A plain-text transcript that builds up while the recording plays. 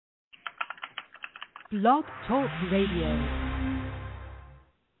Blog Talk Radio.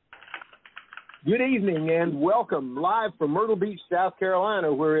 Good evening and welcome live from Myrtle Beach, South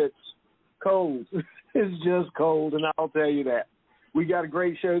Carolina, where it's cold. It's just cold, and I'll tell you that. We got a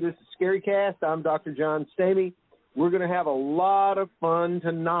great show. This is ScaryCast. I'm Dr. John Lemay. We're going to have a lot of fun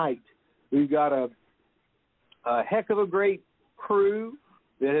tonight. We've got a heck of a great crew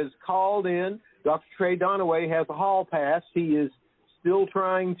that has called in. Dr. Trey Donaway has a hall pass. He is still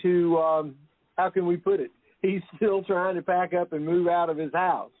trying to, how can we put it? He's still trying to pack up and move out of his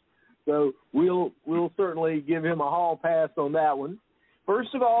house. So we'll certainly give him a hall pass on that one.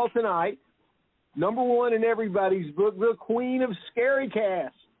 First of all, tonight, number one in everybody's book, the queen of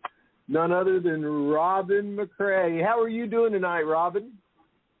ScaryCast, none other than Robin McCrae. How are you doing tonight, Robin?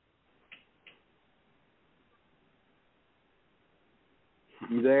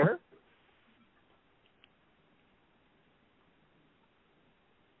 You there?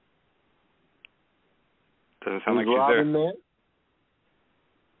 Doesn't sound like she's Robin there.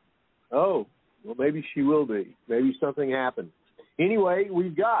 Oh, well, maybe she will be. Maybe something happened. Anyway,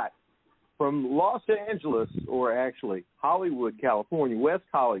 we've got from Los Angeles, or actually Hollywood, California, West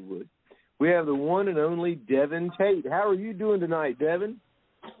Hollywood, we have the one and only Devin Tate. How are you doing tonight, Devin?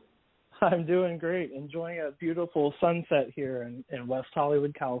 I'm doing great. Enjoying a beautiful sunset here in West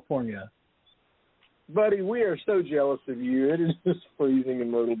Hollywood, California. Buddy, we are so jealous of you. It is just freezing in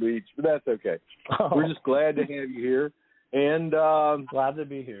Myrtle Beach, but that's okay. Oh. We're just glad to have you here. And glad to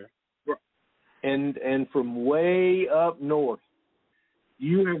be here. And from way up north,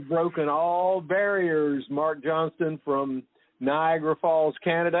 you have broken all barriers, Mark Johnston from Niagara Falls,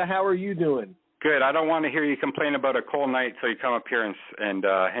 Canada. How are you doing? Good. I don't want to hear you complain about a cold night, so you come up here and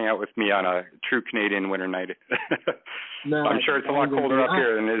hang out with me on a true Canadian winter night. No, I'm sure it's a lot colder up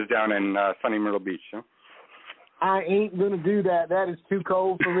here than it is down in sunny Myrtle Beach. So. I ain't going to do that. That is too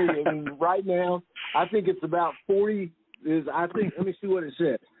cold for me. I mean, right now, I think it's about 40. Let me see what it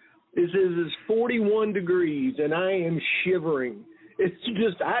says. It says it's 41 degrees, and I am shivering. It's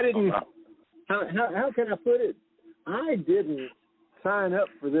just, how can I put it? I didn't sign up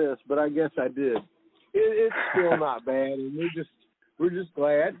for this, but I guess I did. It's still not bad, and we're just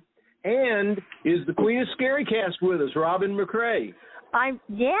glad. And is the queen of ScaryCast with us, Robin McCrae? I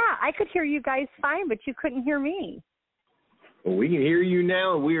could hear you guys fine, but you couldn't hear me. Well, we can hear you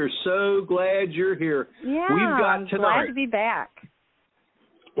now, and we are so glad you're here. Yeah, I'm glad to be back.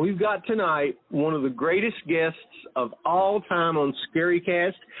 We've got tonight one of the greatest guests of all time on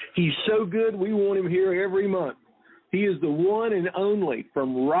ScaryCast. He's so good, we want him here every month. He is the one and only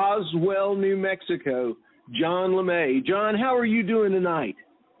from Roswell, New Mexico, John Lemay. John, how are you doing tonight?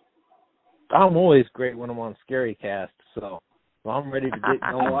 I'm always great when I'm on ScaryCast, so I'm ready to get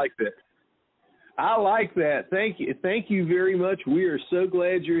going. I like that. I like that. Thank you. Thank you very much. We are so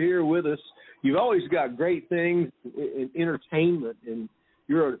glad you're here with us. You've always got great things in entertainment, and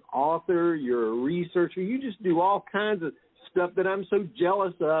you're an author, you're a researcher. You just do all kinds of stuff that I'm so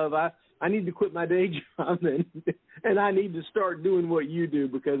jealous of. I need to quit my day job and I need to start doing what you do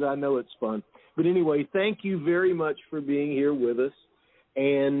because I know it's fun. But anyway, thank you very much for being here with us.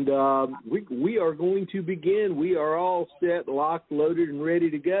 And we are going to begin. We are all set, locked, loaded, and ready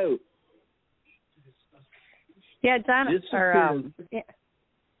to go. Yeah, John.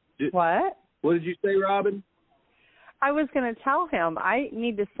 What? What did you say, Robin? I was going to tell him I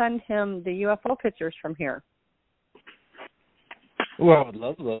need to send him the UFO pictures from here. Well, I would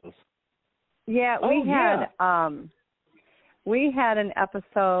love those. Yeah, we had an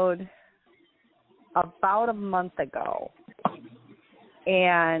episode about a month ago,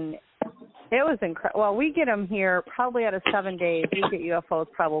 and it was incredible. Well, we get them here probably out of 7 days. We get UFOs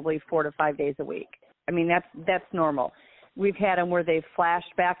probably 4 to 5 days a week. I mean, that's normal. We've had them where they've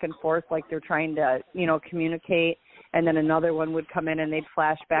flashed back and forth like they're trying to, communicate, and then another one would come in and they'd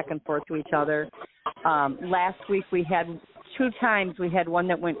flash back and forth to each other. Last week we had 2 times we had one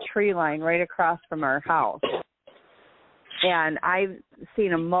that went tree line right across from our house. And I've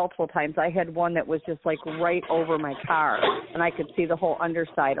seen them multiple times. I had one that was just like right over my car, and I could see the whole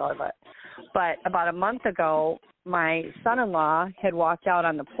underside of it. But about a month ago, my son-in-law had walked out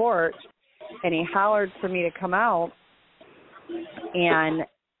on the porch, and he hollered for me to come out, and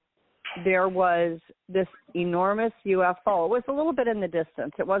there was this enormous UFO. It was a little bit in the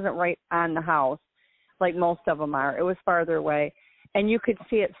distance. It wasn't right on the house like most of them are. It was farther away. And you could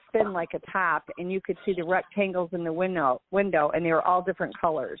see it spin like a top, and you could see the rectangles in the window, and they were all different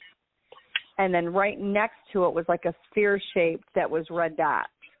colors. And then right next to it was like a sphere shape that was red dots.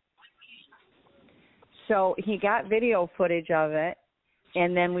 So he got video footage of it,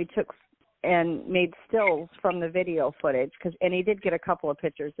 and then we took and made stills from the video footage, and he did get a couple of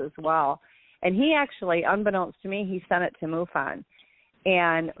pictures as well. And he actually, unbeknownst to me, he sent it to MUFON.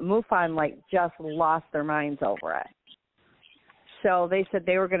 And MUFON, just lost their minds over it. So they said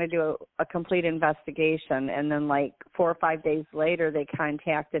they were going to do a complete investigation. And then 4 or 5 days later, they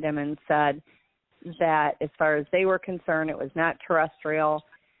contacted him and said that as far as they were concerned, it was not terrestrial,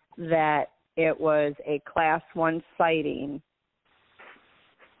 that it was a Class 1 sighting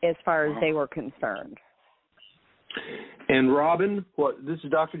as far as they were concerned. And Robin, this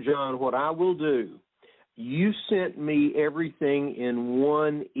is Dr. John, what I will do, you sent me everything in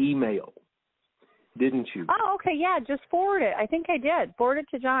one email, didn't you? Oh, okay, yeah, just forward it. I think I did. Forward it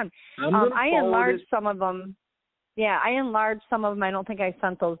to John. I enlarged some of them. Yeah, I enlarged some of them. I don't think I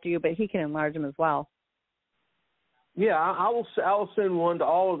sent those to you, but he can enlarge them as well. Yeah, I'll send one to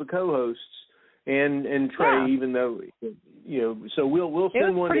all of the co-hosts and Trey, even though, so we'll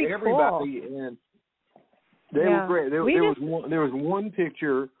send one to everybody. Cool. And they were great. There was one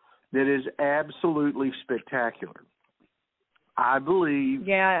picture that is absolutely spectacular. I believe.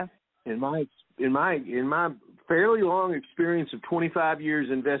 Yeah. In my fairly long experience of 25 years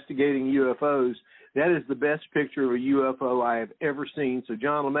investigating UFOs, that is the best picture of a UFO I have ever seen. So,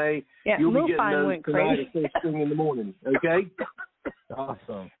 John Lemay, you'll be getting those tonight at first thing in the morning, okay?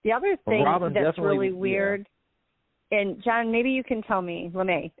 Awesome. The other thing that's really weird, and, John, maybe you can tell me,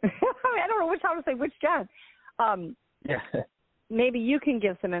 Lemay. I don't know which time to say which John. Maybe you can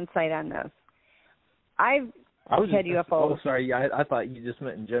give some insight on this. I've had UFOs. Oh, sorry. I thought you just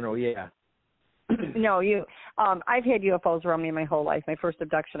meant in general, yeah. No, I've had UFOs around me my whole life. My first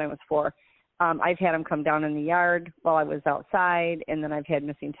abduction I was 4. I've had them come down in the yard while I was outside, and then I've had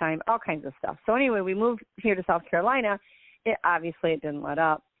missing time, all kinds of stuff. So anyway, we moved here to South Carolina. It didn't let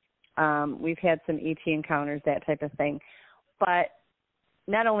up. We've had some ET encounters, that type of thing. But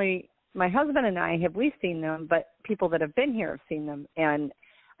not only my husband and I have we seen them, but people that have been here have seen them. And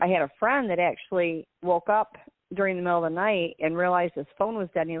I had a friend that actually woke up during the middle of the night and realized his phone was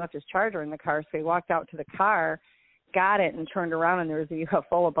dead and he left his charger in the car. So he walked out to the car, got it, and turned around, and there was a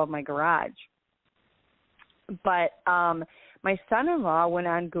UFO above my garage. But my son-in-law went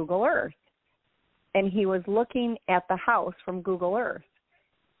on Google Earth, and he was looking at the house from Google Earth.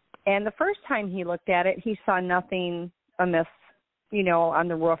 And the first time he looked at it, he saw nothing amiss, on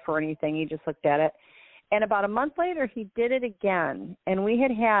the roof or anything. He just looked at it. And about a month later, he did it again, and we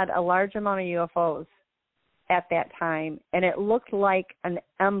had a large amount of UFOs at that time, and it looked like an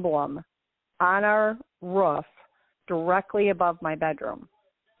emblem on our roof directly above my bedroom.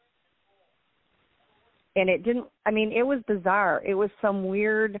 And it was bizarre. It was some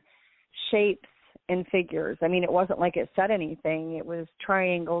weird shapes and figures. It wasn't like it said anything. It was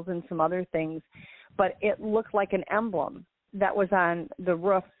triangles and some other things, but it looked like an emblem that was on the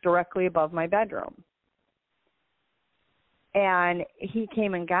roof directly above my bedroom. And he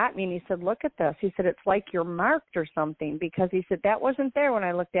came and got me, and he said, look at this. He said, it's like you're marked or something, because he said, that wasn't there when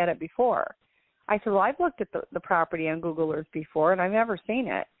I looked at it before. I said, well, I've looked at the property on Google Earth before, and I've never seen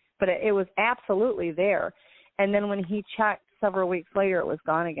it. But it was absolutely there. And then when he checked several weeks later, it was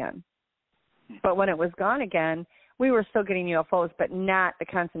gone again. But when it was gone again, we were still getting UFOs, but not the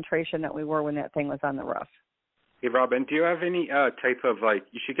concentration that we were when that thing was on the roof. Hey, Robin, do you have any type of,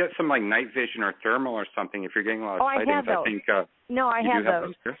 you should get some, night vision or thermal or something if you're getting a lot of sightings. I have those. I think, I have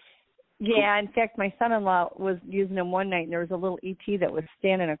those. Too? Yeah, in fact, my son-in-law was using them one night, and there was a little ET that was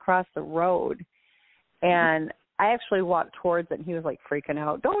standing across the road. And I actually walked towards it, and he was, freaking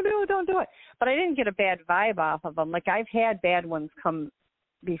out. Don't do it. But I didn't get a bad vibe off of them. I've had bad ones come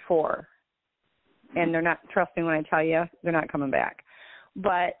before, and they're not, trust me when I tell you, they're not coming back.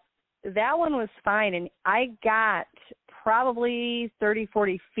 But that one was fine, and I got probably 30,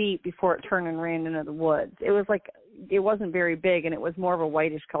 40 feet before it turned and ran into the woods. It was it wasn't very big, and it was more of a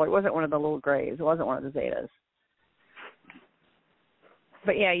whitish color. It wasn't one of the little grays. It wasn't one of the Zetas.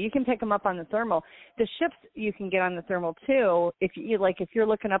 But, yeah, you can pick them up on the thermal. The ships you can get on the thermal, too. If you're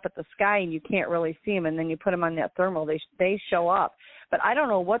looking up at the sky and you can't really see them, and then you put them on that thermal, they show up. But I don't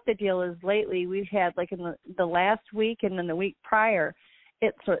know what the deal is lately. We've had, in the last week and then the week prior,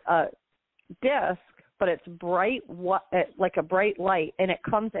 it's a disc, but it's bright, like a bright light, and it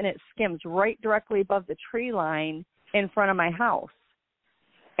comes and it skims right directly above the tree line in front of my house.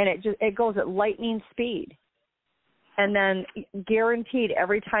 And it goes at lightning speed. And then guaranteed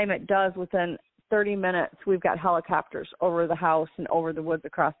every time it does, within 30 minutes, we've got helicopters over the house and over the woods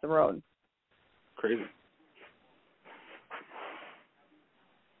across the road. Crazy.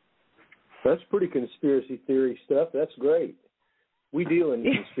 That's pretty conspiracy theory stuff. That's great. We deal in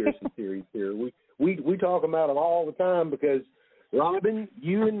conspiracy theories here. We talk about them all the time because, Robin,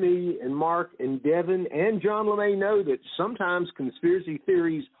 you and me and Mark and Devin and John Lemay know that sometimes conspiracy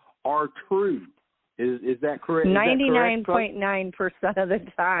theories are true. Is that correct? 99.9% of the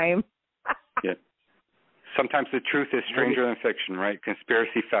time. Yeah. Sometimes the truth is stranger than fiction, right?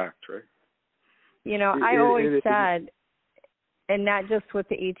 Conspiracy fact, right? You know, I always said, and not just with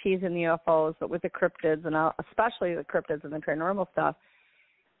the ETs and the UFOs, but with the cryptids and especially the cryptids and the paranormal stuff,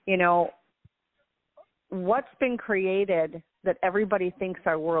 you know, what's been created that everybody thinks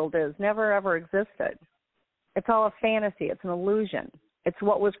our world is never ever existed. It's all a fantasy. It's an illusion. It's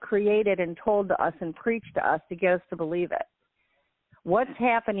what was created and told to us and preached to us to get us to believe it. What's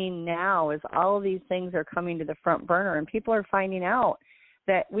happening now is all of these things are coming to the front burner, and people are finding out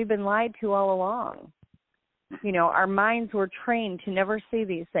that we've been lied to all along. You know, our minds were trained to never see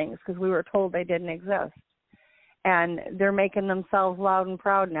these things because we were told they didn't exist. And they're making themselves loud and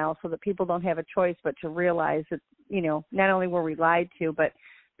proud now so that people don't have a choice but to realize that, you know, not only were we lied to, but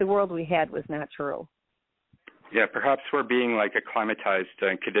the world we had was not true. Yeah, perhaps we're being like acclimatized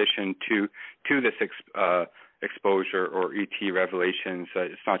and conditioned to this exposure or ET revelations.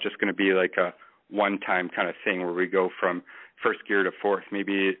 It's not just going to be like a one-time kind of thing where we go from first gear to fourth.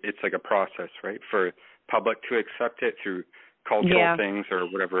 Maybe it's like a process, right, for public to accept it through cultural things or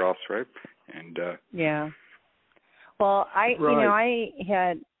whatever else, right? And yeah. Well,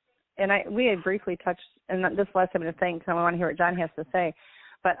 we had briefly touched, and this last time to think, so I want to hear what John has to say.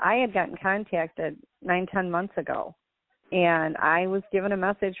 But I had gotten contacted 9-10 months ago, and I was given a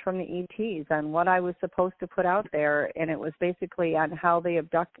message from the ETs on what I was supposed to put out there, and it was basically on how they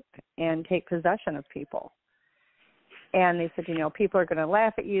abduct and take possession of people. And they said, you know, people are going to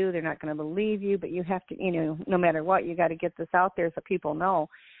laugh at you, they're not going to believe you, but you have to, you know, no matter what, you got to get this out there so people know.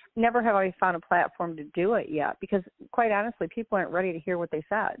 Never have I found a platform to do it yet because, quite honestly, people aren't ready to hear what they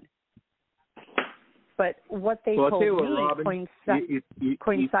said. But what they told me Robin,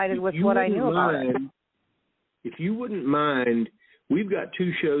 coincided with what I knew about it. If you wouldn't mind, we've got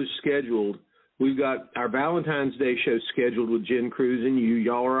 2 shows scheduled. We've got our Valentine's Day show scheduled with Jen Cruz and you.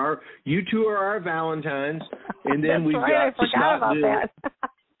 You two are our Valentines, and then we've got Scott Dills.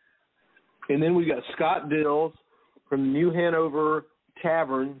 And then we got Scott Dills from the New Hanover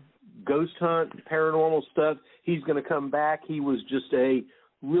Tavern, Ghost Hunt, paranormal stuff. He's going to come back. He was just a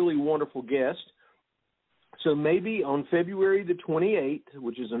really wonderful guest. So maybe on February the 28th,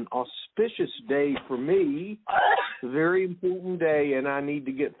 which is an auspicious day for me, a very important day, and I need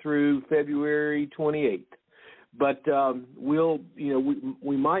to get through February 28th. But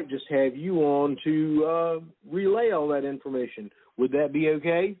we might just have you on to relay all that information. Would that be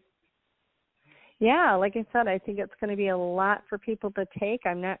okay? Yeah, like I said, I think it's going to be a lot for people to take.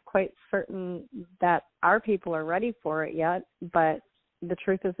 I'm not quite certain that our people are ready for it yet, but the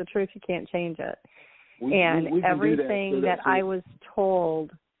truth is the truth. You can't change it. We everything that I was told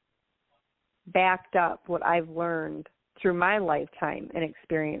backed up what I've learned through my lifetime and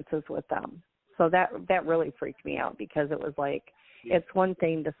experiences with them. So that really freaked me out because it was like, it's one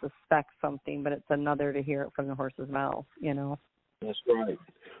thing to suspect something, but it's another to hear it from the horse's mouth, you know. That's right.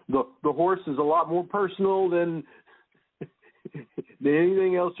 The horse is a lot more personal than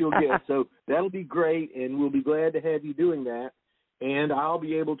anything else you'll get. So that'll be great, and we'll be glad to have you doing that. And I'll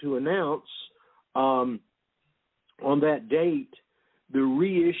be able to announce on that date the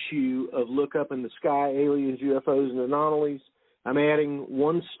reissue of Look Up in the Sky, Aliens, UFOs, and Anomalies. I'm adding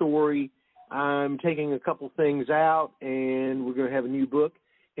one story. I'm taking a couple things out, and we're going to have a new book.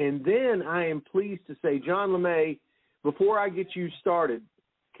 And then I am pleased to say, John Lemay, before I get you started,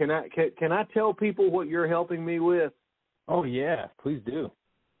 can I tell people what you're helping me with? Oh, yeah, please do.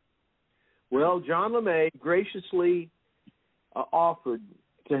 Well, John Lemay graciously offered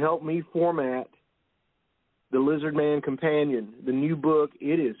to help me format The Lizard Man Companion, the new book.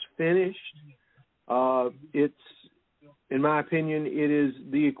 It is finished. It's, in my opinion, it is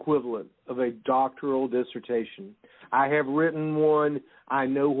the equivalent of a doctoral dissertation. I have written one. I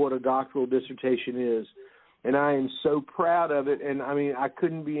know what a doctoral dissertation is, and I am so proud of it. And, I mean, I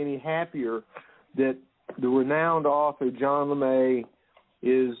couldn't be any happier that the renowned author, John Lemay,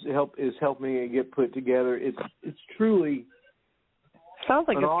 is helping it get put together. It's truly sounds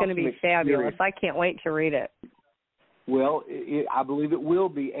like it's awesome going to be fabulous. I can't wait to read it. Well, I believe it will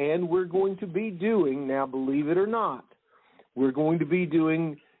be, and we're going to be doing, now believe it or not, we're going to be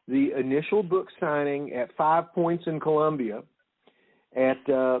doing the initial book signing at 5 Points in Columbia at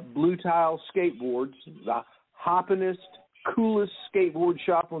Blue Tile Skateboards, the hoppinest, coolest skateboard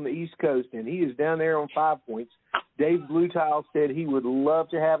shop on the East Coast, and he is down there on 5 Points. Dave Blue Tile said he would love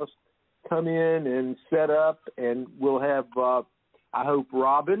to have us come in and set up, and we'll have, I hope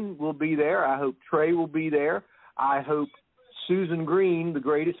Robin will be there. I hope Trey will be there. I hope Susan Green, the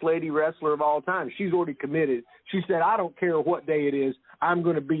greatest lady wrestler of all time. She's already committed. She said, I don't care what day it is. I'm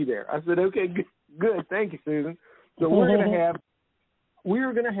going to be there. I said, okay, good. Thank you, Susan. So we're going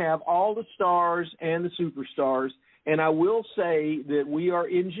to have all the stars and the superstars. And I will say that we are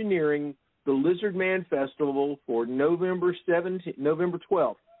engineering the Lizard Man Festival for November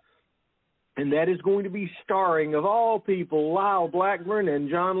 12th. And that is going to be starring, of all people, Lyle Blackburn and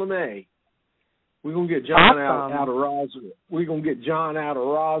John Lemay. We're gonna get John out of Roswell. We're gonna get John out of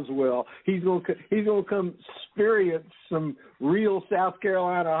Roswell. He's gonna come experience some real South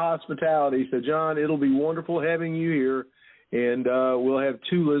Carolina hospitality. So, John, it'll be wonderful having you here, and we'll have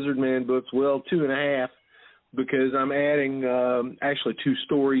 2 Lizard Man books. Well, 2.5, because I'm adding actually 2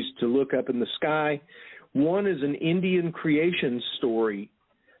 stories to look up in the sky. One is an Indian creation story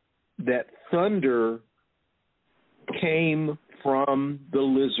that thunder came from the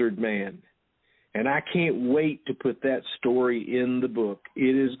Lizard Man. And I can't wait to put that story in the book.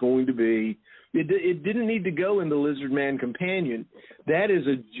 It is going to be, it didn't need to go in the Lizard Man Companion. That is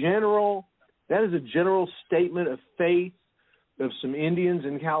a general statement of faith of some Indians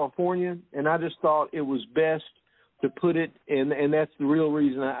in California, and I just thought it was best to put it, and that's the real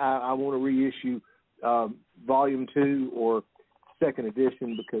reason I want to reissue Volume 2 or second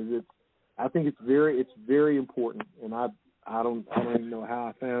edition, because I think it's very important, and I don't even know how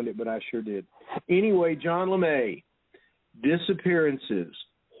I found it, but I sure did. Anyway, John Lemay, disappearances.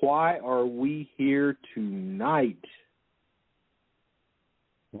 Why are we here tonight?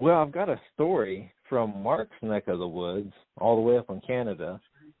 Well, I've got a story from Mark's neck of the woods, all the way up in Canada.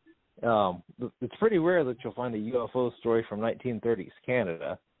 It's pretty rare that you'll find a UFO story from 1930s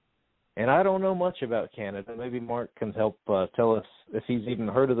Canada. And I don't know much about Canada. Maybe Mark can help tell us if he's even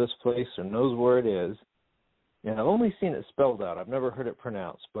heard of this place or knows where it is. And I've only seen it spelled out. I've never heard it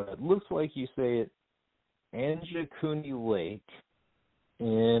pronounced, but it looks like you say it Anjikuni Lake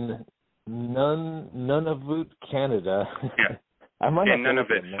in Nunavut, Canada. Yeah. I might have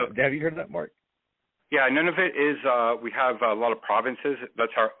Nunavut. So, have you heard of that, Mark? Yeah, Nunavut is, we have a lot of provinces.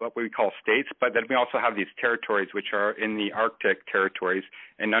 That's what we call states, but then we also have these territories which are in the Arctic territories,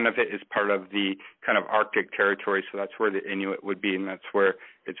 and Nunavut is part of the kind of Arctic territory, so that's where the Inuit would be, and that's where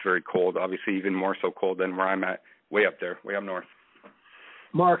it's very cold, obviously even more so cold than where I'm at, way up there, way up north.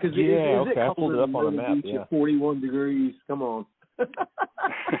 Mark, is it I cold pulled it up on the map, at 41 degrees? Come on.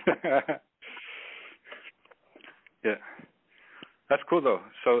 Yeah. That's cool, though.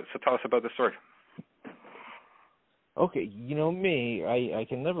 So tell us about the story. Okay, you know me, I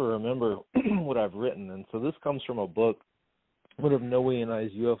can never remember what I've written, and so this comes from a book, one of Noe and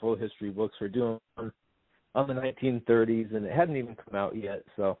I's UFO history books we're doing on the 1930s, and it hadn't even come out yet,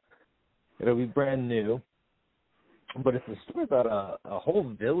 so it'll be brand new. But it's a story about a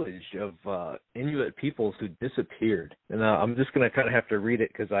whole village of Inuit peoples who disappeared, and I'm just going to kind of have to read it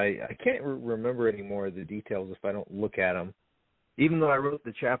because I can't remember any more of the details if I don't look at them. Even though I wrote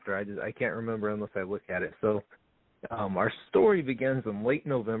the chapter, I can't remember unless I look at it. So our story begins in late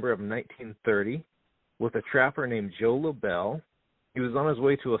November of 1930 with a trapper named Joe LaBelle. He was on his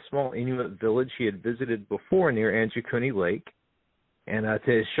way to a small Inuit village he had visited before near Anjikuni Lake. And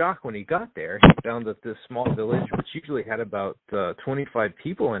to his shock, when he got there, he found that this small village, which usually had about 25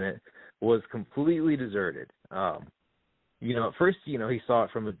 people in it, was completely deserted. At first, he saw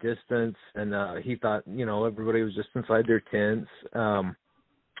it from a distance, and he thought, everybody was just inside their tents.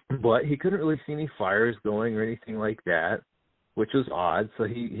 But he couldn't really see any fires going or anything like that, which was odd. So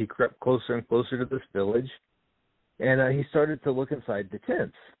he crept closer and closer to this village, and he started to look inside the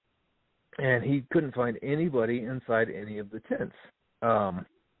tents. And he couldn't find anybody inside any of the tents.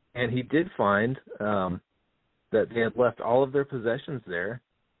 And he did find that they had left all of their possessions there,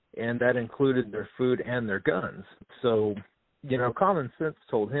 and that included their food and their guns. So, common sense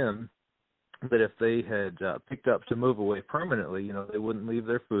told him that if they had picked up to move away permanently, they wouldn't leave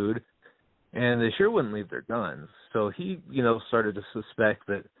their food, and they sure wouldn't leave their guns. So he, started to suspect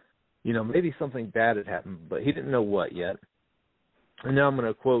that, maybe something bad had happened, but he didn't know what yet. And now I'm going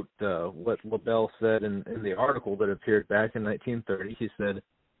to quote what LaBelle said in the article that appeared back in 1930. He said,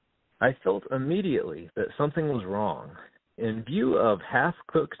 "I felt immediately that something was wrong. In view of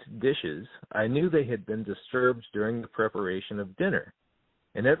half-cooked dishes, I knew they had been disturbed during the preparation of dinner.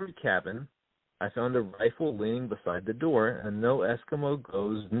 In every cabin, I found a rifle leaning beside the door, and no Eskimo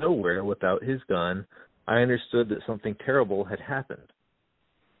goes nowhere without his gun. I understood that something terrible had happened."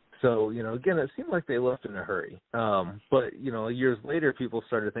 So, again, it seemed like they left in a hurry. But, years later, people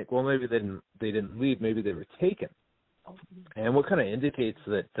started to think, well, maybe they didn't leave, maybe they were taken. And what kind of indicates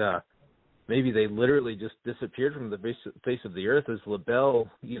that maybe they literally just disappeared from the face of the earth, as LaBelle,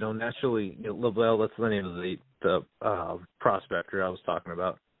 naturally, LaBelle, that's the name of the prospector I was talking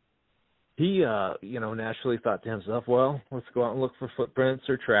about. He, naturally thought to himself, well, let's go out and look for footprints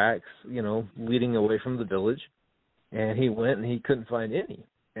or tracks, leading away from the village. And he went and he couldn't find any.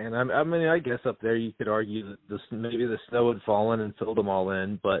 And I guess up there you could argue that maybe the snow had fallen and filled them all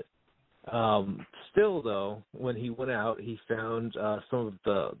in. But still, though, when he went out, he found some of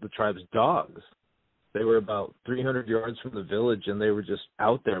the tribe's dogs. They were about 300 yards from the village, and they were just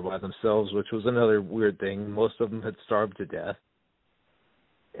out there by themselves, which was another weird thing. Most of them had starved to death.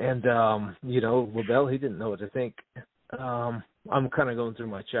 And, LaBelle, he didn't know what to think. I'm kind of going through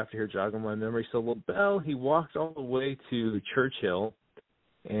my chapter here, jogging my memory. So LaBelle, he walked all the way to Churchill,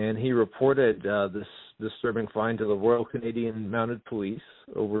 and he reported this disturbing find to the Royal Canadian Mounted Police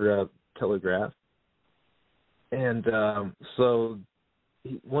over telegraph. And so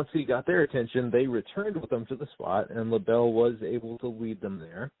once he got their attention, they returned with him to the spot, and LaBelle was able to lead them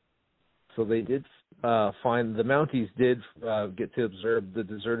there. So they did find, the Mounties did get to observe the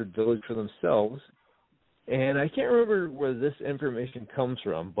deserted village for themselves. And I can't remember where this information comes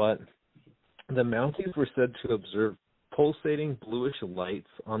from, but the Mounties were said to observe pulsating bluish lights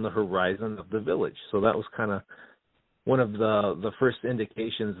on the horizon of the village. So that was kind of one of the first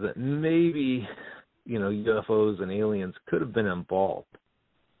indications that maybe, UFOs and aliens could have been involved.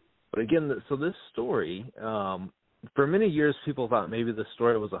 But again, so this story, for many years, people thought maybe the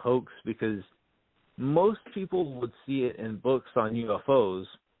story was a hoax because most people would see it in books on UFOs,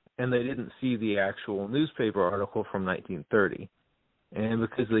 and they didn't see the actual newspaper article from 1930. And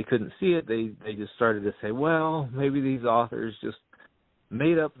because they couldn't see it, they just started to say, well, maybe these authors just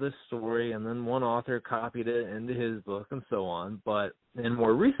made up this story, and then one author copied it into his book and so on. But in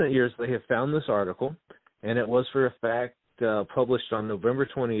more recent years, they have found this article, and it was for a fact published on November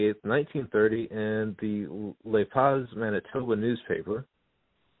 28th, 1930 in the La Paz, Manitoba newspaper.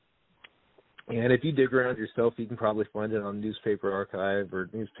 And if you dig around yourself, you can probably find it on Newspaper Archive or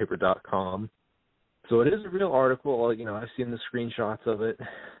newspaper.com. So it is a real article. I've seen the screenshots of it.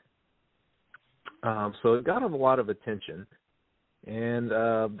 So it got a lot of attention. And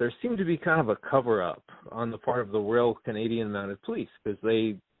there seemed to be kind of a cover-up on the part of the Royal Canadian Mounted Police because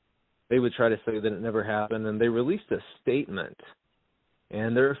they would try to say that it never happened, and they released a statement.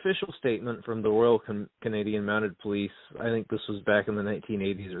 And their official statement from the Royal Canadian Mounted Police, I think this was back in the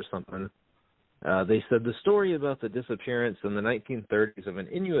 1980s or something, they said the story about the disappearance in the 1930s of an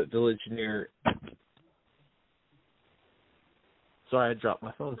Inuit village near... Sorry, I dropped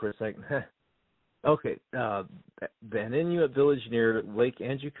my phone for a second. Okay, an Inuit village near Lake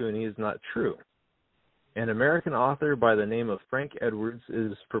Anjikuni is not true. An American author by the name of Frank Edwards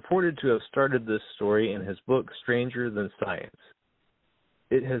is purported to have started this story in his book Stranger Than Science.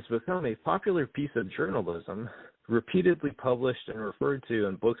 It has become a popular piece of journalism, repeatedly published and referred to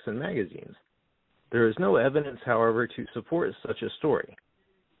in books and magazines. There is no evidence, however, to support such a story.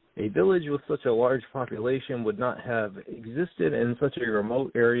 A village with such a large population would not have existed in such a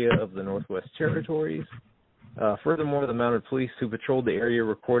remote area of the Northwest Territories. Furthermore, the mounted police who patrolled the area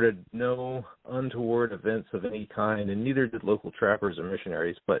recorded no untoward events of any kind, and neither did local trappers or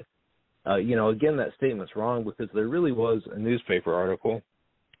missionaries. But, again, that statement's wrong because there really was a newspaper article.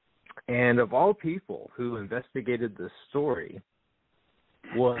 And of all people who investigated this story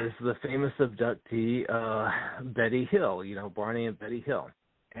was the famous abductee Betty Hill, Barney and Betty Hill.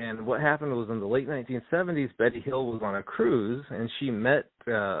 And what happened was in the late 1970s, Betty Hill was on a cruise, and she met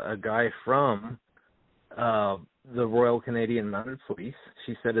a guy from the Royal Canadian Mounted Police.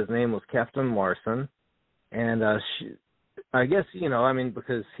 She said his name was Captain Larson, and I guess,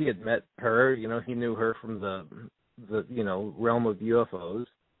 because he had met her, he knew her from the realm of UFOs,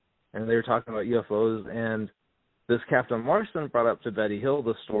 and they were talking about UFOs, and this Captain Larson brought up to Betty Hill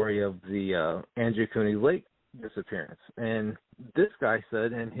the story of the Anjikuni Lake disappearance. And this guy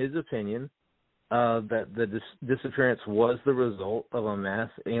said, in his opinion, that the disappearance was the result of a mass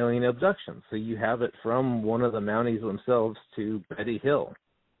alien abduction. So you have it from one of the Mounties themselves to Betty Hill,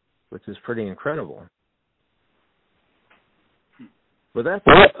 which is pretty incredible. But that's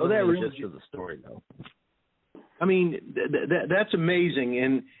the gist of the story, though. I mean, that's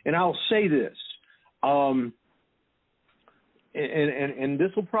amazing, and I'll say this, and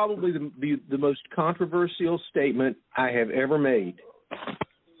this will probably be the most controversial statement I have ever made.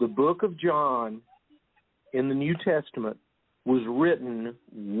 The book of John in the New Testament was written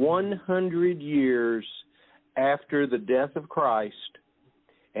 100 years after the death of Christ,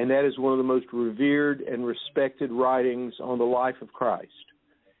 and that is one of the most revered and respected writings on the life of Christ.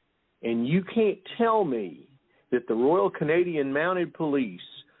 And you can't tell me that the Royal Canadian Mounted Police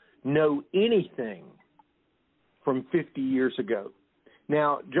know anything from 50 years ago.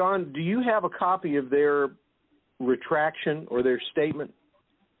 Now, John, do you have a copy of their retraction or their statement?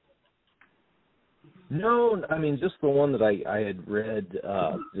 No, I mean, just the one that I had read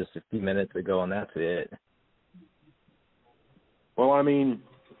just a few minutes ago, and that's it. Well, I mean,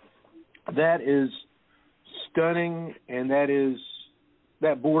 that is stunning, and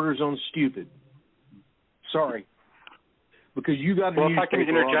that borders on stupid. Sorry. Because you got to Well, if I can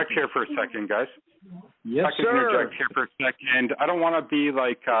interject here for a second, guys. Yes, I can interject here for a second. I don't want to be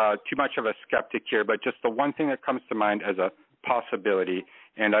like too much of a skeptic here, but just the one thing that comes to mind as a possibility,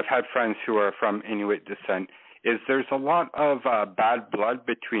 and I've had friends who are from Inuit descent, is there's a lot of bad blood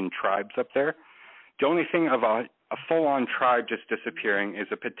between tribes up there. The only thing of a full-on tribe just disappearing is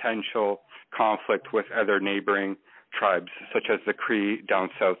a potential conflict with other neighboring tribes, such as the Cree down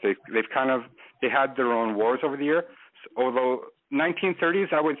south. They had their own wars over the year, although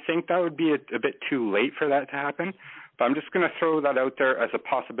 1930s, I would think that would be a bit too late for that to happen. But I'm just going to throw that out there as a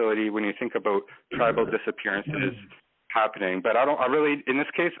possibility when you think about tribal disappearances happening. But I really, in this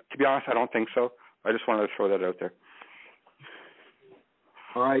case, to be honest, I don't think so. I just wanted to throw that out there.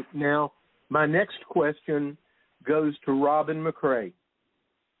 All right. Now, my next question goes to Robin McCrae.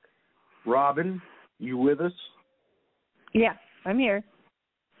 Robin, you with us? Yeah, I'm here.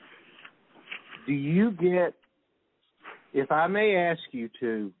 Do you get, if I may ask you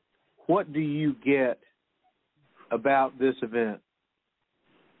to, what do you get about this event?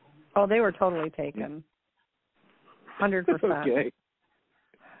 Oh, they were totally taken. 100%. Okay.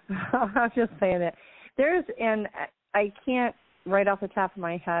 I'm just saying that. And I can't, right off the top of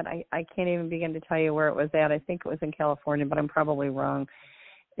my head, I can't even begin to tell you where it was at. I think it was in California, but I'm probably wrong.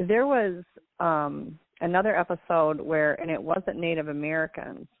 There was another episode where, and it wasn't Native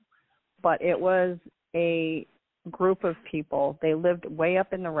Americans, but it was a group of people. They lived way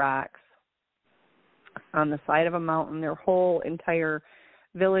up in the rocks on the side of a mountain. Their whole entire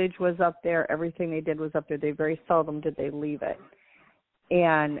village was up there. Everything they did was up there. They very seldom did they leave it.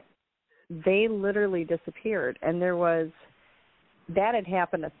 And they literally disappeared. And that had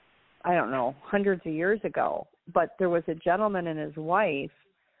happened, I don't know, hundreds of years ago. But there was a gentleman and his wife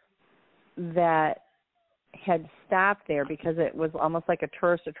that had stopped there because it was almost like a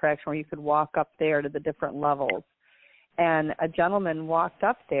tourist attraction where you could walk up there to the different levels. And a gentleman walked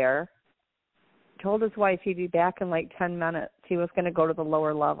up there, told his wife he'd be back in like 10 minutes. He was going to go to the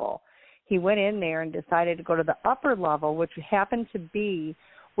lower level. He went in there and decided to go to the upper level, which happened to be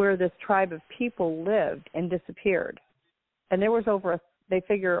where this tribe of people lived, and disappeared. And there was well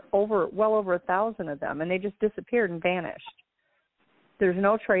over 1,000 of them, and they just disappeared and vanished. There's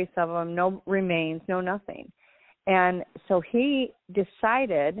no trace of them, no remains, no nothing. And so he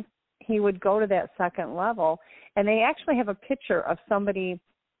decided he would go to that second level, and they actually have a picture of somebody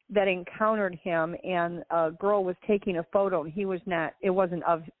that encountered him, and a girl was taking a photo, and it wasn't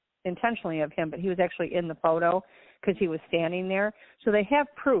intentionally of him, but he was actually in the photo because he was standing there. So they have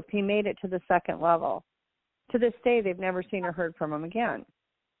proof he made it to the second level. To this day, they've never seen or heard from him again.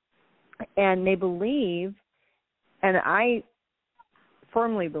 And they believe, and I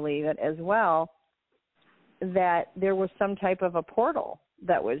firmly believe it as well, that there was some type of a portal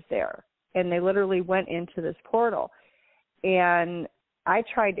that was there. And they literally went into this portal. And I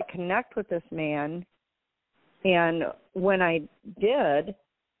tried to connect with this man, and when I did,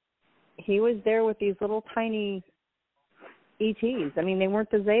 he was there with these little tiny ETs. I mean, they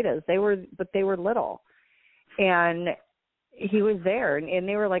weren't the Zetas, but they were little. And he was there, and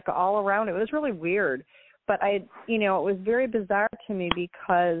they were like all around. It was really weird. But it was very bizarre to me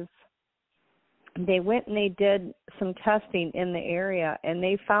because they went and they did some testing in the area, and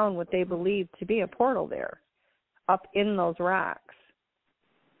they found what they believed to be a portal there up in those rocks.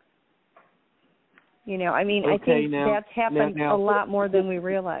 I think that's happened a lot more than we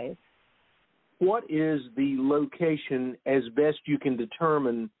realize. What is the location, as best you can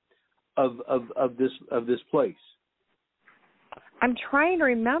determine, of this place? I'm trying to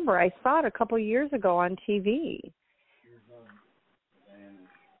remember. I saw it a couple of years ago on TV.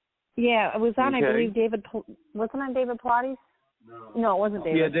 Yeah, it was on, okay. I believe, wasn't on David Pilates? No, it wasn't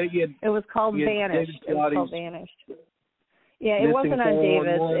David. It was called Vanished. It was called Vanished. Yeah, it wasn't on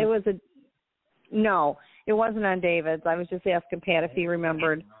David's. No, it wasn't on David's. I was just asking Pat if he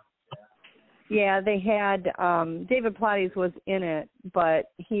remembered. Yeah, they had David Pilates was in it,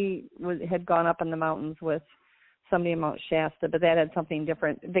 but he had gone up in the mountains with somebody in Mount Shasta, but that had something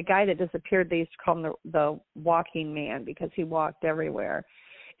different. The guy that disappeared, they used to call him the walking man because he walked everywhere.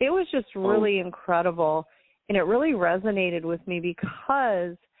 It was just really incredible, and it really resonated with me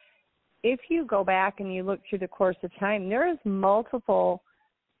because if you go back and you look through the course of time, there is multiple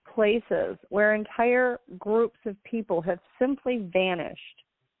places where entire groups of people have simply vanished.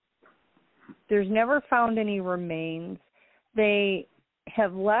 There's never found any remains. They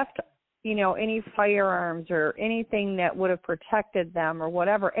have left, any firearms or anything that would have protected them or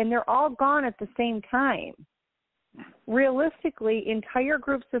whatever, and they're all gone at the same time. Realistically, entire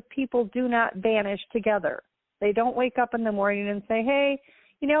groups of people do not vanish together. They don't wake up in the morning and say, hey,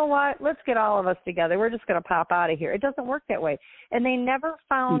 you know what, let's get all of us together. We're just going to pop out of here. It doesn't work that way. And they never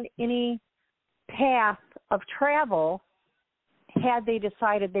found any path of travel had they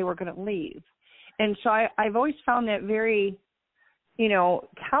decided they were going to leave. And so I've always found that very,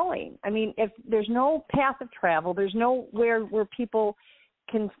 telling. I mean, if there's no path of travel, there's nowhere where people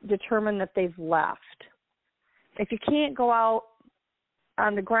can determine that they've left. If you can't go out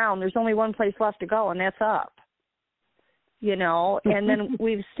on the ground, there's only one place left to go, and that's up. And then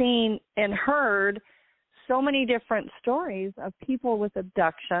we've seen and heard so many different stories of people with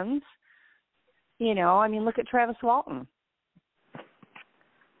abductions. Look at Travis Walton.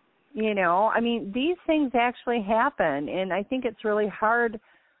 These things actually happen, and I think it's really hard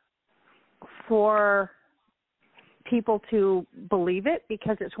for people to believe it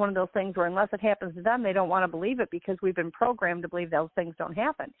because it's one of those things where unless it happens to them, they don't want to believe it because we've been programmed to believe those things don't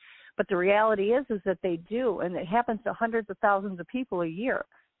happen. But the reality is that they do, and it happens to hundreds of thousands of people a year.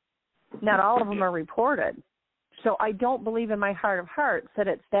 Not all of them are reported. So I don't believe in my heart of hearts that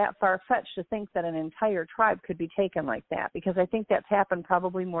it's that far-fetched to think that an entire tribe could be taken like that, because I think that's happened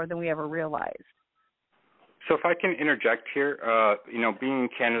probably more than we ever realized. So if I can interject here, being in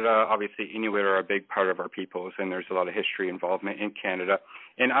Canada, obviously Inuit are a big part of our peoples, and there's a lot of history involvement in Canada.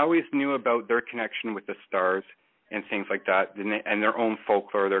 And I always knew about their connection with the stars and things like that, and their own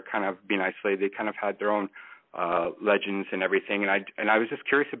folklore. They're kind of being isolated. They kind of had their own legends and everything. And I was just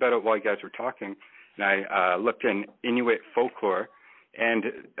curious about it while you guys were talking. And I looked in Inuit folklore, and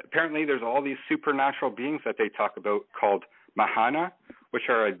apparently there's all these supernatural beings that they talk about called Mahana, which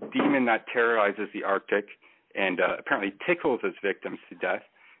are a demon that terrorizes the Arctic and apparently tickles its victims to death.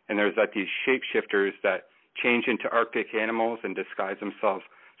 And there's these shapeshifters that change into Arctic animals and disguise themselves.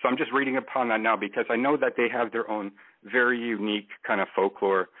 So I'm just reading upon that now because I know that they have their own very unique kind of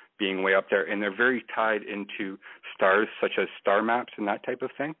folklore being way up there, and they're very tied into stars such as star maps and that type of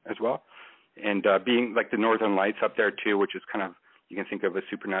thing as well. And being like the Northern Lights up there too, which is kind of, you can think of a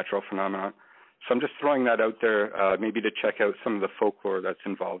supernatural phenomenon. So I'm just throwing that out there, maybe to check out some of the folklore that's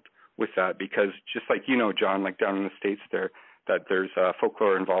involved with that, because just like John, like down in the States there, that there's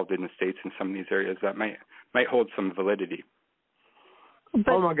folklore involved in the States in some of these areas that might hold some validity.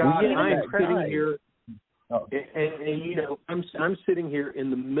 Oh my God! I am sitting here, and I'm sitting here in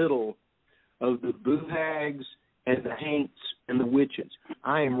the middle of the Boo-Hags and the Haints and the witches.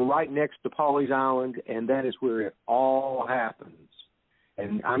 I am right next to Pawleys Island, and that is where it all happens.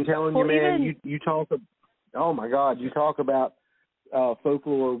 And I'm telling you, man, you talk. Oh my God, you talk about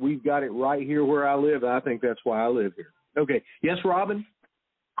folklore. We've got it right here where I live. I think that's why I live here. Okay, yes, Robin.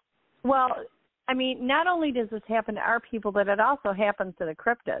 Well, I mean, not only does this happen to our people, but it also happens to the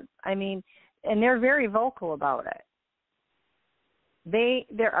cryptids. I mean, and they're very vocal about it.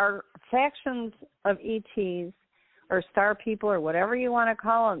 There are factions of ETs or star people or whatever you want to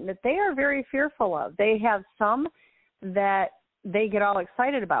call them that they are very fearful of. They have some that they get all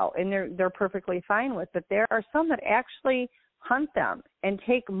excited about and they're perfectly fine with, but there are some that actually hunt them and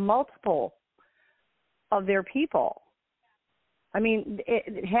take multiple of their people. I mean,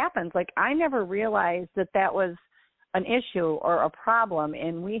 it happens. Like, I never realized that was an issue or a problem.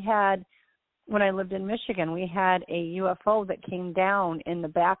 And we had, when I lived in Michigan, we had a UFO that came down in the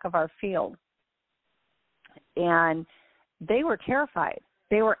back of our field. And they were terrified.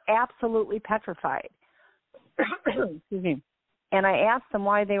 They were absolutely petrified. Excuse me. And I asked them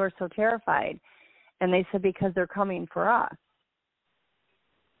why they were so terrified. And they said, because they're coming for us.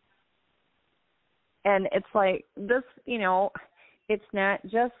 And it's like this, it's not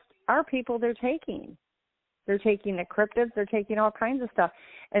just our people they're taking. They're taking the cryptids. They're taking all kinds of stuff.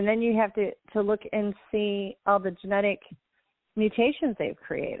 And then you have to look and see all the genetic mutations they've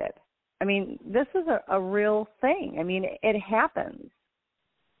created. I mean, this is a real thing. I mean, it happens.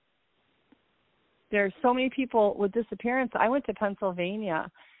 There's so many people with disappearance. I went to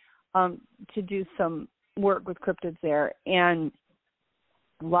Pennsylvania to do some work with cryptids there. And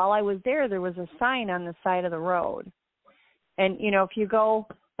while I was there was a sign on the side of the road. And, if you go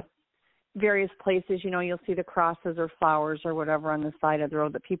various places, you'll see the crosses or flowers or whatever on the side of the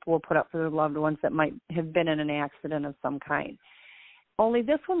road that people will put up for their loved ones that might have been in an accident of some kind. Only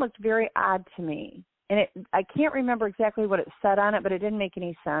this one looked very odd to me. And I can't remember exactly what it said on it, but it didn't make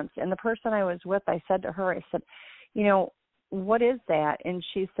any sense. And the person I was with, I said to her, I said, what is that? And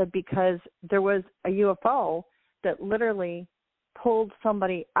she said, because there was a UFO that literally pulled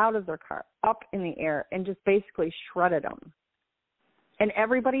somebody out of their car up in the air and just basically shredded them. And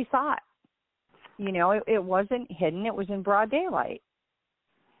everybody saw it. You know, it wasn't hidden. It was in broad daylight.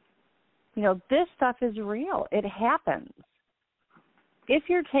 You know, this stuff is real. It happens. If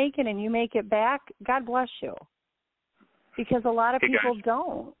you're taken and you make it back, God bless you. Because a lot of people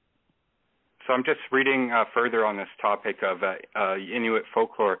don't. So I'm just reading further on this topic of Inuit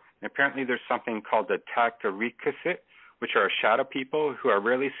folklore. And apparently there's something called the Takarikasit, which are shadow people who are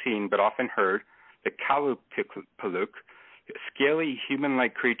rarely seen but often heard, the Kalupiluk, scaly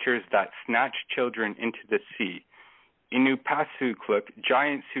human-like creatures that snatch children into the sea, Inupasukluk,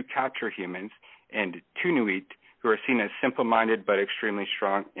 giants who capture humans, and Tunuit, who are seen as simple-minded but extremely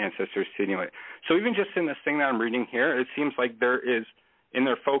strong ancestors to Inuit. So even just in this thing that I'm reading here, it seems like there is, in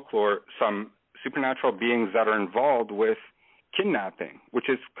their folklore, some supernatural beings that are involved with kidnapping, which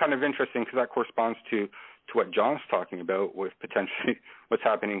is kind of interesting because that corresponds to what John's talking about with potentially what's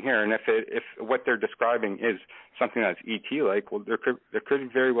happening here. And if what they're describing is something that's ET-like, well, there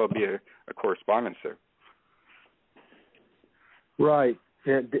could very well be a correspondence there. Right.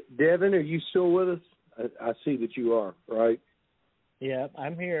 Devin, are you still with us? I see that you are, right? Yeah,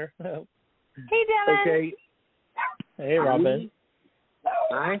 I'm here. Hey, Devin. Okay. Hey, Robin.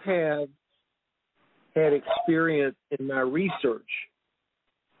 I have had experience in my research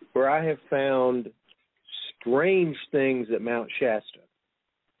where I have found strange things at Mount Shasta.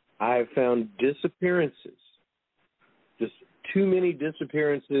 I have found disappearances, just too many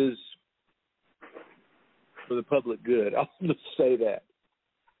disappearances for the public good. I'll just say that.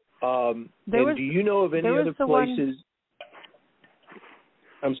 Do you know of any other places?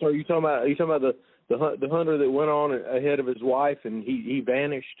 I'm sorry, are you talking about the hunter that went on ahead of his wife and he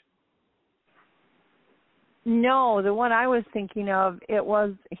vanished? No, the one I was thinking of,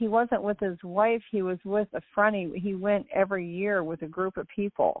 he wasn't with his wife, he was with a friend. He went every year with a group of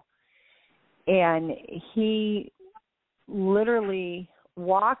people. And he literally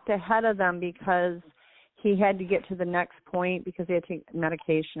walked ahead of them because he had to get to the next point because he had to take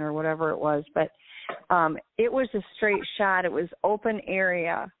medication or whatever it was. But it was a straight shot. It was open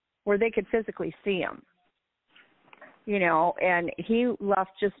area where they could physically see him, you know, and he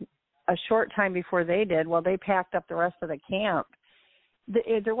left just a short time before they did. Well, they packed up the rest of the camp.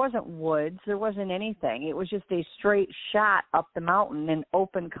 There wasn't woods. There wasn't anything. It was just a straight shot up the mountain in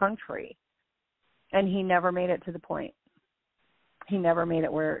open country. And he never made it to the point. He never made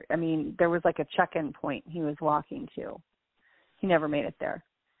it where, I mean, there was like a check-in point he was walking to. He never made it there.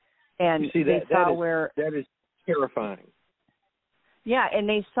 And you see, that is terrifying. Yeah, and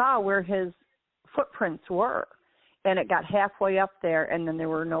they saw where his footprints were. And it got halfway up there, and then there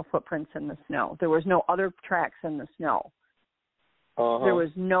were no footprints in the snow. There was no other tracks in the snow. Uh-huh. There was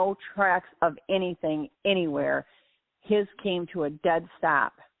no tracks of anything anywhere. His came to a dead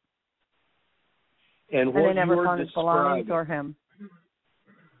stop. And they never found his belongings or him.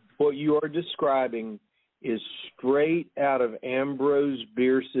 What you are describing is straight out of Ambrose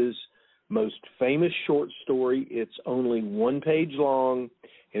Bierce's most famous short story. It's only one page long,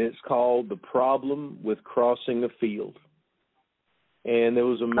 and it's called "The Problem with Crossing a Field." And there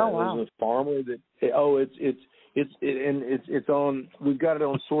was a farmer that it's on. We've got it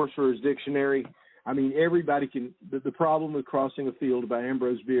on Sorcerer's Dictionary. I mean, everybody can. The Problem with Crossing a Field by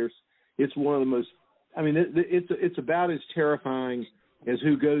Ambrose Bierce. It's one of the most. I mean, it's about as terrifying as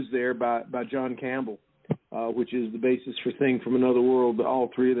Who Goes There by John Campbell, which is the basis for Thing from Another World, all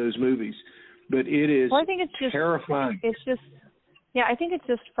three of those movies. But it is I think it's terrifying. I think it's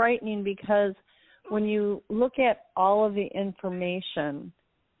just frightening because when you look at all of the information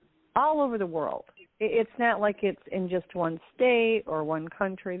all over the world, it's not like it's in just one state or one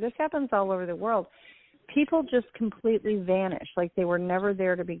country. This happens all over the world. People just completely vanish, like they were never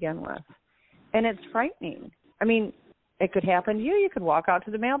there to begin with. And it's frightening. I mean, it could happen to you. You could walk out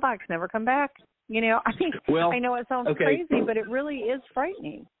to the mailbox, never come back. You know, I mean, I know it sounds crazy, but it really is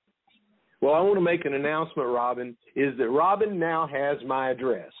frightening. Well, I want to make an announcement, Robin, is that Robin now has my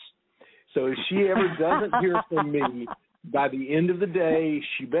address. So if she ever doesn't hear from me by the end of the day,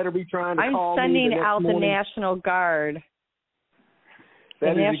 she better be trying to call me. I'm sending out morning. the National Guard.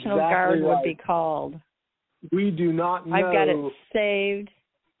 That the National Guard right. would be called. We do not know. I've got it saved.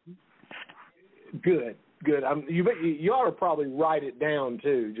 Good. You ought to probably write it down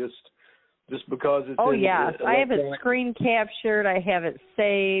too, just because it's. Oh yes, I have it screen captured. I have it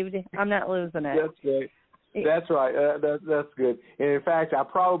saved. I'm not losing it. That's great. That's right. That's good. And in fact, I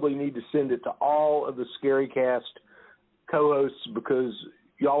probably need to send it to all of the ScaryCast co-hosts because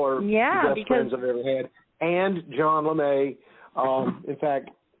y'all are the best friends I've ever had. and John Lemay. In fact,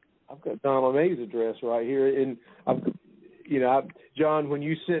 I've got John Lemay's address right here, and John, when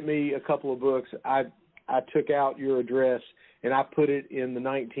you sent me a couple of books, I took out your address and I put it in the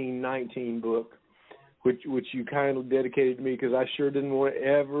 1919 book, which you kindly dedicated to me because I sure didn't want to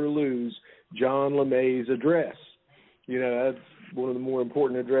ever lose John Lemay's address. That's one of the more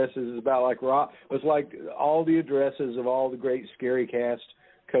important addresses. It's about like rock. It's like all the addresses of all the great ScaryCast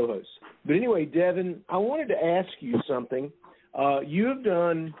co-hosts. But anyway, Devin, I wanted to ask you something. You have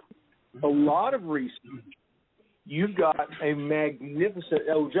done a lot of research. You've got a magnificent.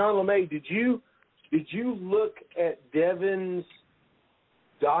 Oh, John Lemay, did you look at Devin's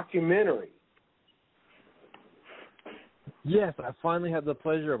documentary? Yes, I finally had the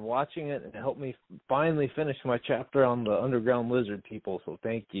pleasure of watching it, and it helped me finally finish my chapter on the underground lizard people, so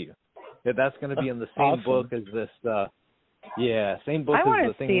thank you. Yeah, that's going to be in the same book as this, same book I as want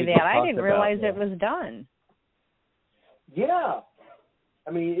the to thing see we that. talked I didn't realize about. it was done. Yeah.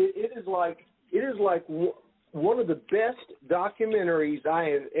 I mean, it is like one of the best documentaries I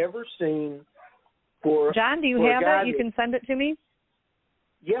have ever seen. John, do you have it? You can send it to me?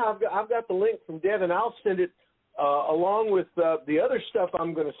 Yeah, I've got the link from Devin. I'll send it along with the other stuff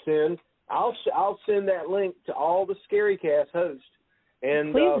I'm going to send. I'll send that link to all the ScaryCast hosts.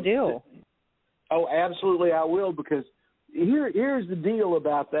 And please do. Oh, absolutely, I will, because here's the deal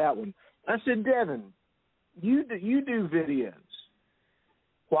about that one. I said, Devin, you do videos.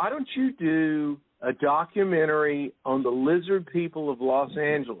 Why don't you do a documentary on the lizard people of Los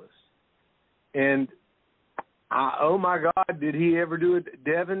Angeles? And oh my God, did he ever do it?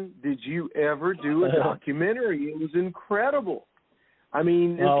 Devin, did you ever do a documentary? It was incredible. I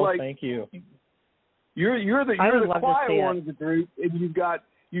mean, it's like, thank you. You're the quiet one of the group, and you've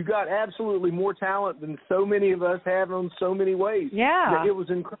got absolutely more talent than so many of us have in so many ways. Yeah, it was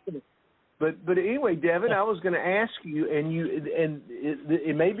incredible. But anyway, Devin, I was going to ask you, and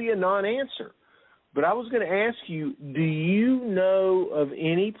it may be a non-answer, but I was going to ask you: do you know of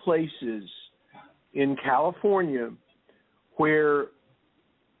any places in California where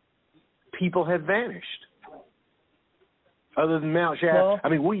people have vanished, other than Mount Shasta? Well, I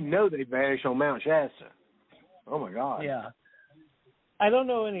mean, we know they vanished on Mount Shasta. Oh my God. Yeah. I don't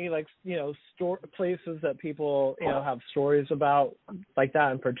know any places that people have stories about like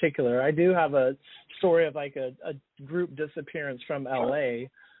that in particular. I do have a story of like a group disappearance from LA,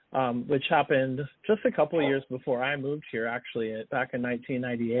 which happened just a couple of years before I moved here, actually, back in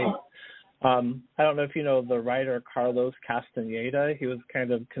 1998. I don't know if you know the writer Carlos Castaneda. He was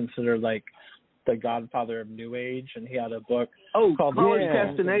kind of considered like the godfather of New Age, and he had a book called Carlos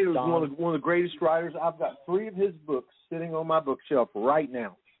Castaneda was one of the greatest writers. I've got 3 of his books sitting on my bookshelf right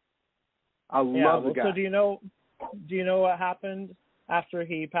now. I love the guy. So do you know what happened after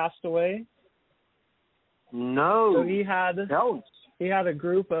he passed away? No. So he had a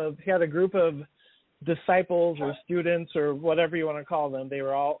group of disciples or students or whatever you want to call them. They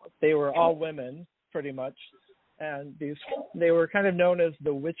were all women, pretty much. And they were kind of known as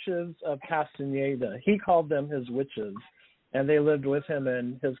the witches of Castaneda. He called them his witches, and they lived with him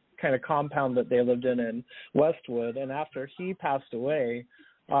in his kind of compound that they lived in Westwood. And after he passed away,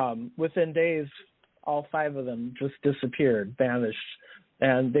 within days, all 5 of them just disappeared, vanished.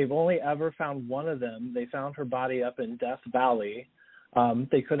 And they've only ever found one of them. They found her body up in Death Valley.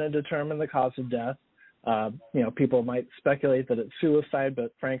 They couldn't determine the cause of death. People might speculate that it's suicide,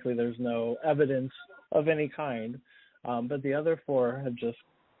 but frankly, there's no evidence of any kind. But the other 4 have just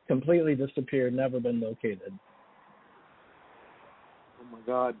completely disappeared, never been located. Oh my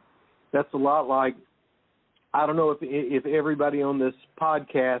God, that's a lot like, I don't know if everybody on this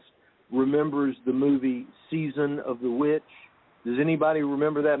podcast remembers the movie Season of the Witch. Does anybody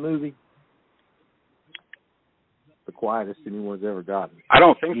remember that movie? The quietest anyone's ever gotten. I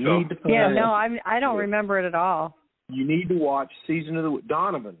don't think so. I don't remember it at all. You need to watch Season of the Witch.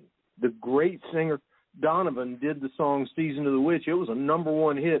 Donovan, the great singer Donovan, did the song Season of the Witch. It was a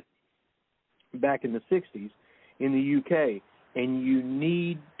 #1 hit back in the 60s in the UK. And you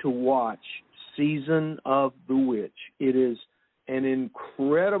need to watch Season of the Witch. It is an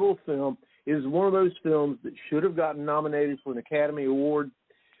incredible film. It is one of those films that should have gotten nominated for an Academy Award,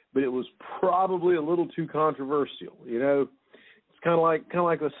 but it was probably a little too controversial. It's kind of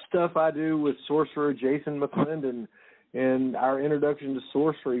like the stuff I do with sorcerer Jason McClendon and our Introduction to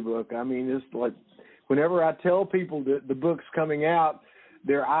Sorcery book. I mean, it's like whenever I tell people that the book's coming out,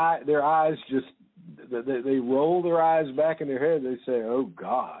 their eyes just they roll their eyes back in their head. They say, "Oh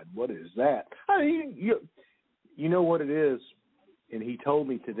God, what is that?" I mean, you know what it is, and he told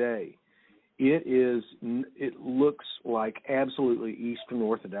me today. It looks like absolutely Eastern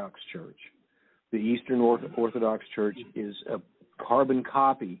Orthodox Church. the Eastern Orthodox Church is a carbon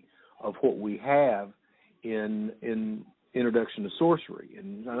copy of what we have in Introduction to Sorcery,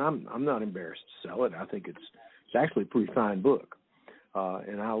 and I'm not embarrassed to sell it. I think it's actually a pretty fine book,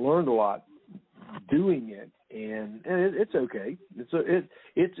 and I learned a lot doing it, and it's okay.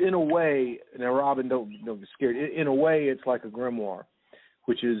 It's in a way. Now, Robin, don't get scared. In a way, it's like a grimoire,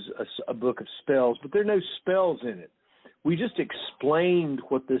 which is a book of spells, but there are no spells in it. We just explained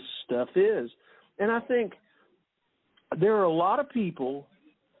what this stuff is, and I think there are a lot of people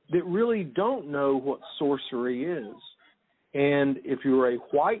that really don't know what sorcery is. And if you're a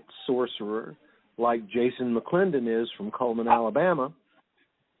white sorcerer, like Jason McClendon is from Coleman, Alabama,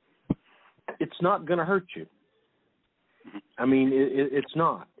 it's not going to hurt you. I mean, it's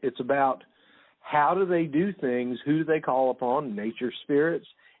not. It's about how do they do things, who do they call upon, nature spirits.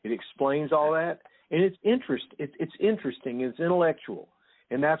 It explains all that. And it's interesting, it's intellectual,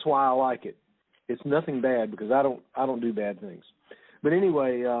 and that's why I like it. It's nothing bad because I don't do bad things. But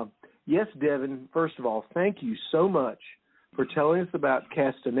anyway, yes, Devin, first of all, thank you so much for telling us about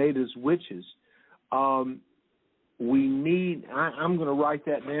Castaneda's witches. I'm going to write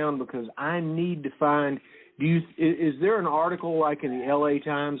that down because I need to find. Is there an article like in the LA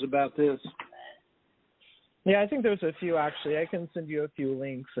Times about this? Yeah, I think there's a few actually. I can send you a few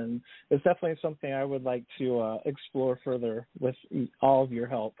links, and it's definitely something I would like to explore further with all of your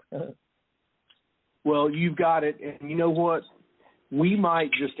help. Well, you've got it, and you know what? We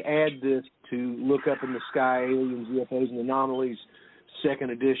might just add this to Look Up in the Sky, Aliens, UFOs, and Anomalies,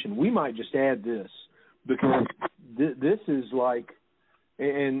 2nd edition. We might just add this because this is like,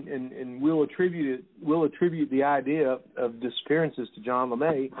 and we'll attribute the idea of disappearances to John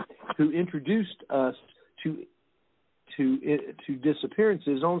Lemay, who introduced us to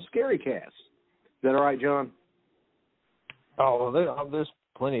disappearances on ScaryCast. Is that all right, John? Oh, well, there's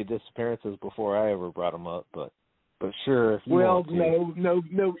plenty of disappearances before I ever brought them up, but sure. If you well, want to.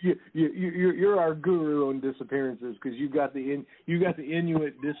 no, you're our guru on disappearances because you got the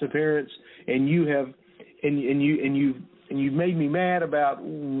Inuit disappearance, and you've made me mad about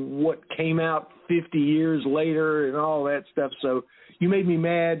what came out 50 years later and all that stuff. So you made me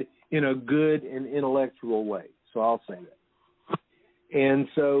mad in a good and intellectual way. So I'll say that. And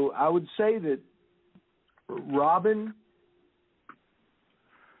so I would say that Robin,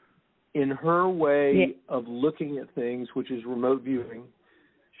 in her way of looking at things, which is remote viewing,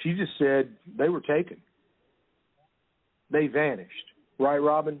 she just said they were taken. They vanished. Right,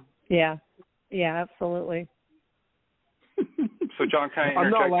 Robin? Yeah. Yeah, absolutely. So, John, can I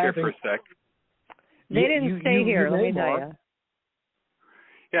interject here for a sec? They didn't stay here, let me tell you.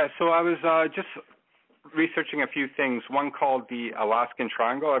 Yeah, so I was just researching a few things. One called the Alaskan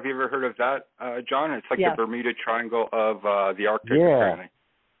Triangle. Have you ever heard of that, John? It's like the Bermuda Triangle of the Arctic, apparently.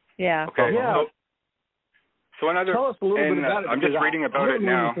 Yeah. Okay. Yeah. So another. Tell us a little bit about it. I'm just reading about it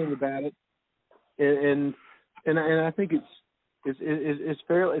now. About it, and I think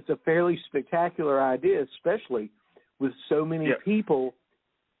it's a fairly spectacular idea, especially with so many people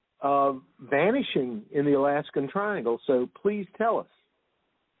vanishing in the Alaskan Triangle. So please tell us.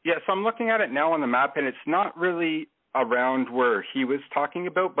 Yeah, so I'm looking at it now on the map, and it's not really around where he was talking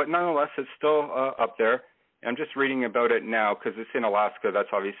about, but nonetheless, it's still up there. I'm just reading about it now because it's in Alaska. That's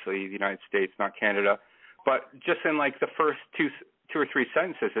obviously the United States, not Canada. But just in like the first two or three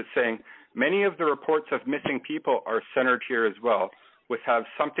sentences, it's saying many of the reports of missing people are centered here as well, which have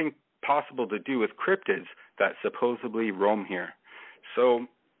something possible to do with cryptids that supposedly roam here. So,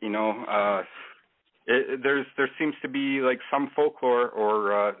 there seems to be like some folklore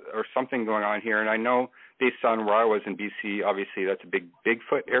or something going on here. And I know based on where I was in BC, obviously that's a big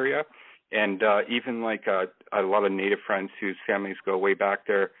Bigfoot area. And even like a lot of Native friends whose families go way back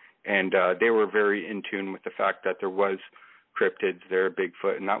there, and they were very in tune with the fact that there was cryptids there,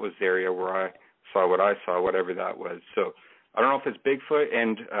 Bigfoot, and that was the area where I saw what I saw, whatever that was. So I don't know if it's Bigfoot.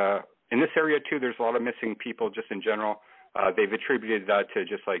 And in this area, too, there's a lot of missing people just in general. They've attributed that to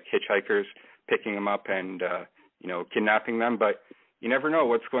just like hitchhikers picking them up and, kidnapping them. But you never know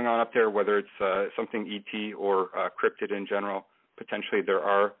what's going on up there, whether it's something ET or cryptid in general. Potentially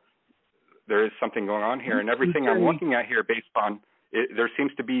there is something going on here, and everything I'm looking at here based on it, there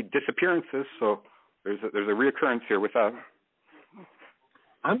seems to be disappearances, so there's a reoccurrence here with that.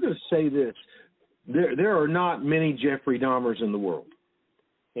 I'm going to say this. There are not many Jeffrey Dahmers in the world.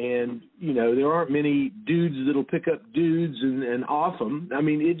 And, there aren't many dudes that'll pick up dudes and off them. I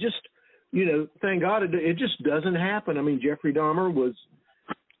mean, it just, thank God it just doesn't happen. I mean, Jeffrey Dahmer was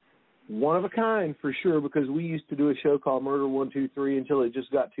one of a kind for sure, because we used to do a show called Murder 123 until it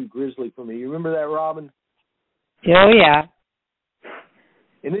just got too grisly for me. You remember that, Robin? Oh, yeah.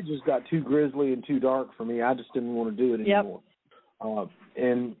 and it just got too grisly and too dark for me. I just didn't want to do it anymore.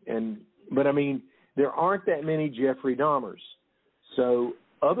 But I mean, there aren't that many Jeffrey Dahmers. So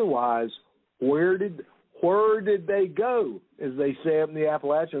otherwise, where did they go? As they say up in the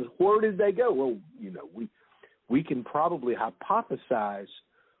Appalachians, where did they go? Well, you know, we can probably hypothesize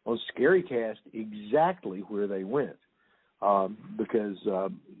on ScaryCast exactly where they went, because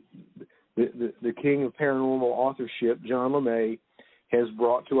the king of paranormal authorship, John Lemay, has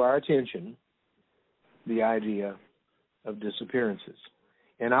brought to our attention the idea of disappearances.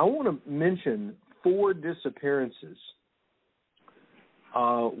 And I want to mention 4 disappearances.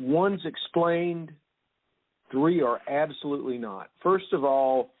 One's explained, 3 are absolutely not. First of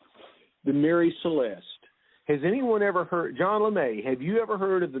all, the Mary Celeste. Has anyone ever heard, John Lemay, have you ever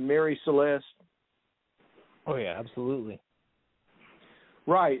heard of the Mary Celeste? Oh, yeah, absolutely.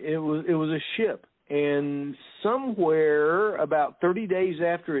 Right. It was a ship, and somewhere about 30 days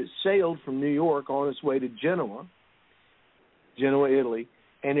after it sailed from New York on its way to Genoa, Italy,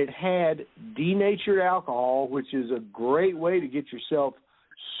 and it had denatured alcohol, which is a great way to get yourself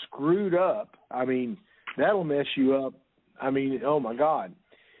screwed up. I mean, that'll mess you up. I mean, oh, my God.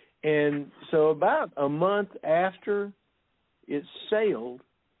 And so about a month after it sailed,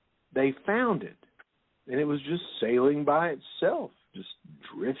 they found it. And it was just sailing by itself, just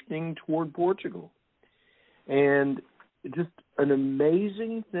drifting toward Portugal. And just an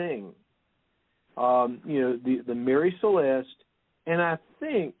amazing thing. The Mary Celeste, and I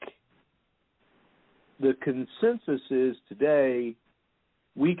think the consensus is today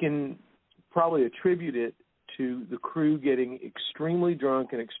we can probably attribute it to the crew getting extremely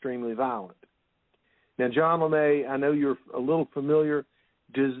drunk and extremely violent. Now, John Lemay, I know you're a little familiar.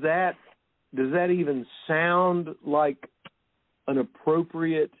 Does that even sound like an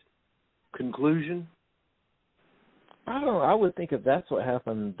appropriate conclusion? I don't know. I would think if that's what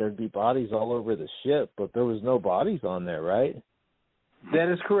happened, there'd be bodies all over the ship, but there was no bodies on there, right?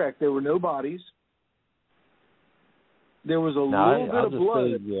 That is correct. There were no bodies. There was a little bit of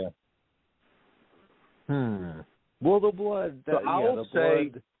blood. Say, yeah. Well, the blood. I'll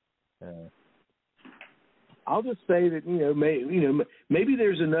just say that maybe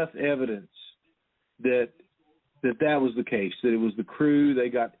there's enough evidence that was the case. That it was the crew. They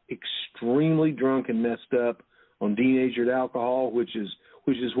got extremely drunk and messed up on denatured alcohol, which is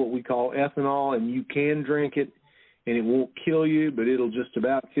what we call ethanol, and you can drink it, and it won't kill you, but it'll just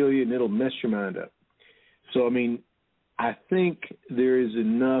about kill you, and it'll mess your mind up. So, I mean, I think there's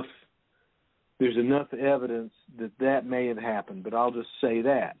enough evidence that may have happened, but I'll just say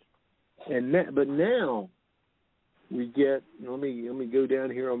that. But now we get. Let me go down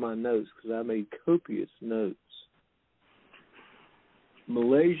here on my notes because I made copious notes.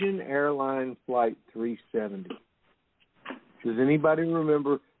 Malaysian Airline Flight 370. Does anybody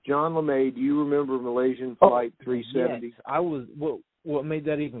remember? John Lemay, do you remember Malaysian Flight 370? Yes, I was. What made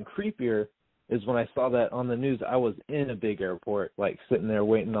that even creepier is when I saw that on the news. I was in a big airport, like sitting there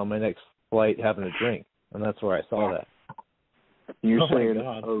waiting on my next flight, having a drink, and that's where I saw that. You're saying,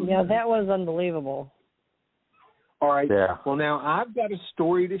 yeah, that was unbelievable. All right. Yeah. Well, now I've got a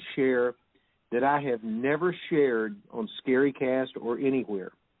story to share that I have never shared on ScaryCast or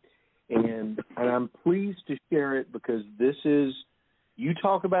anywhere, and I'm pleased to share it because this is. You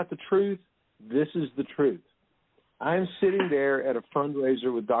talk about the truth, this is the truth. I'm sitting there at a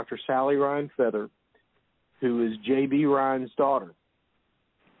fundraiser with Dr. Sally Ryan Feather, who is J.B. Ryan's daughter.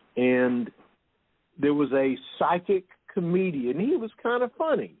 And there was a psychic comedian. He was kind of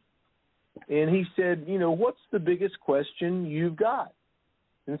funny. And he said, what's the biggest question you've got?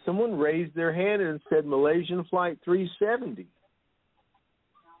 And someone raised their hand and said, Malaysian Flight 370.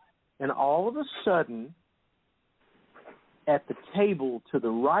 And all of a sudden, at the table to the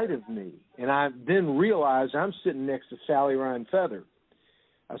right of me, and I then realized I'm sitting next to Sally Ryan Feather.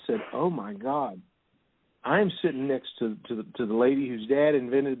 I said, "Oh my God, I'm sitting next to the lady whose dad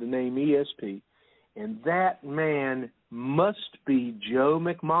invented the name ESP, and that man must be Joe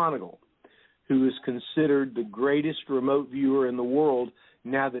McMoneagle, who is considered the greatest remote viewer in the world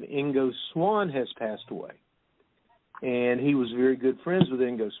now that Ingo Swann has passed away." And he was very good friends with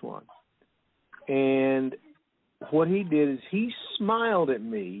Ingo Swann. And what he did is he smiled at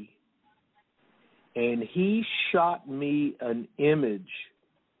me and he shot me an image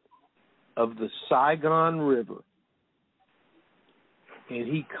of the Saigon River. And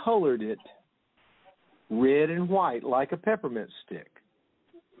he colored it red and white like a peppermint stick.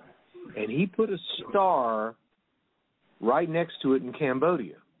 And he put a star right next to it in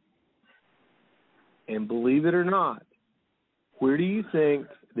Cambodia. And believe it or not, where do you think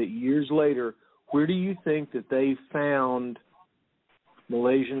that years later, where do you think that they found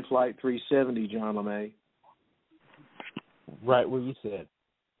Malaysian Flight 370, John Lemay. Right where you said.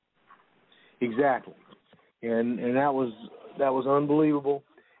 Exactly. And that was unbelievable.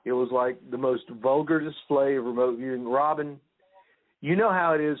 It was like the most vulgar display of remote viewing. Robin, you know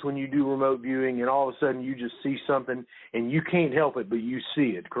how it is when you do remote viewing and all of a sudden you just see something and you can't help it, but you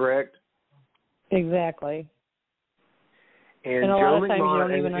see it, correct? Exactly. And a lot of times you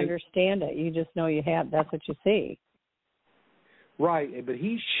don't even understand it. You just know that's what you see. Right, but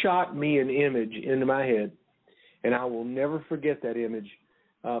he shot me an image into my head, and I will never forget that image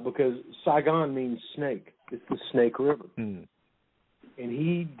because Saigon means snake. It's the Snake River. Mm. And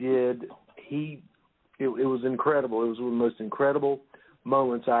it was incredible. It was one of the most incredible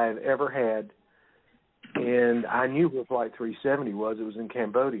moments I have ever had. And I knew where Flight 370 was. It was in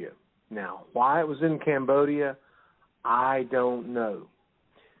Cambodia. Now, why it was in Cambodia, I don't know.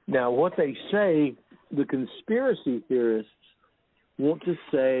 Now, what they say, the conspiracy theorists want to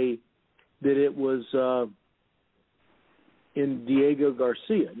say that it was in Diego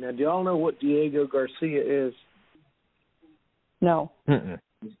Garcia. Now, do y'all know what Diego Garcia is? No. Mm-mm.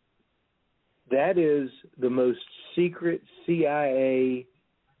 That is the most secret CIA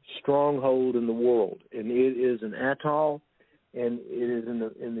stronghold in the world, and it is an atoll, and it is in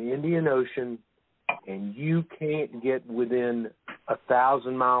the Indian Ocean, and you can't get within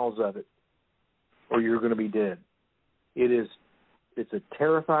 1,000 miles of it, or you're going to be dead. It's a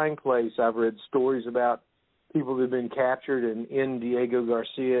terrifying place. I've read stories about people that have been captured in Diego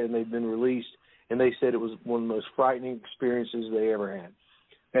Garcia, and they've been released, and they said it was one of the most frightening experiences they ever had.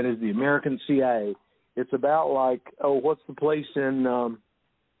 That is the American CIA. It's about like, what's the place in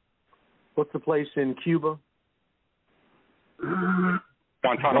Cuba?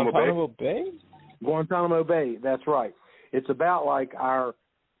 Guantanamo Bay? Guantanamo Bay, that's right. It's about like our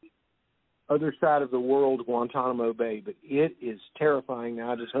other side of the world, Guantanamo Bay, but it is terrifying.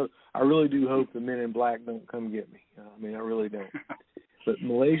 I really do hope the men in black don't come get me. I really don't. But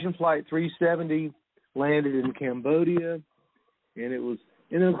Malaysian Flight 370 landed in Cambodia, and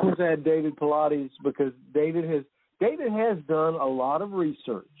then of course I had David Pilates because David has done a lot of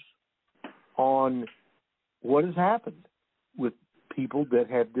research on what has happened with people that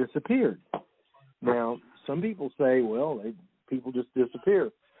have disappeared. Now, some people say, well, people just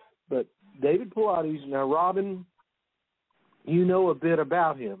disappear. But David Pilates, now, Robin, you know a bit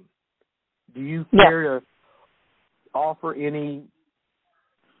about him. Do you care to offer any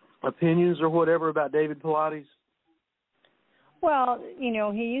opinions or whatever about David Pilates? Well,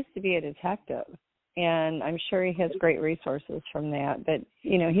 he used to be a detective, and I'm sure he has great resources from that. But,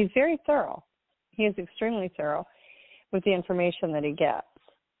 he's very thorough. He is extremely thorough with the information that he gets.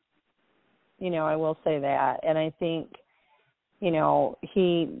 I will say that. And I think,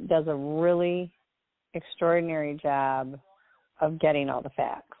 he does a really extraordinary job of getting all the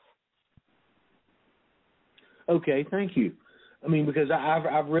facts. Okay, thank you. Because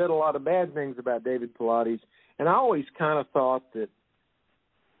I've read a lot of bad things about David Pilates, and I always kind of thought that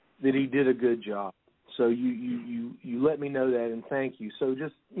he did a good job. So you let me know that, and thank you. So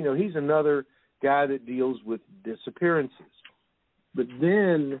just, he's another guy that deals with disappearances. But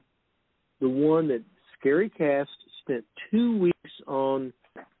then the one that ScaryCast spent 2 weeks on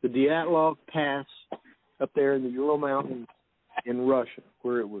the Dyatlov Pass up there in the Ural Mountains in Russia,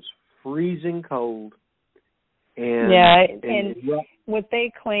 where it was freezing cold. And what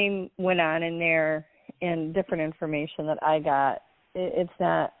they claim went on in there and different information that I got, it's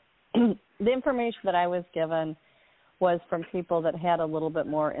not the information that I was given was from people that had a little bit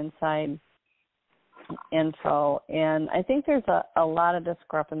more inside info. And I think there's a lot of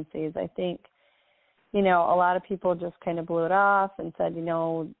discrepancies. I think, a lot of people just kind of blew it off and said,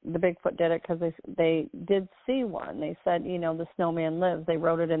 the Bigfoot did it because they did see one. They said, the snowman lives. They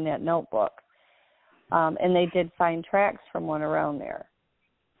wrote it in that notebook. And they did find tracks from one around there,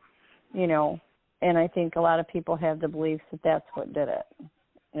 and I think a lot of people have the beliefs that that's what did it.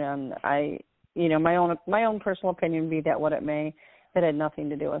 And my own personal opinion, be that what it may, it had nothing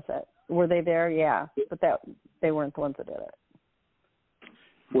to do with it. Were they there? Yeah, but they weren't the ones that did it.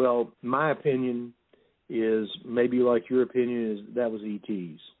 Well, my opinion is maybe like your opinion is that was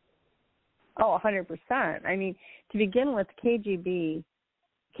ETs. Oh, 100%. To begin with, KGB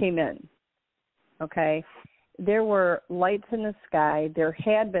came in. Okay, there were lights in the sky. There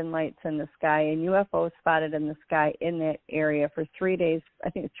had been lights in the sky and UFOs spotted in the sky in that area for 3 days,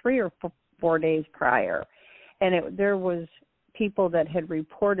 I think 3 or 4 days prior. And there was people that had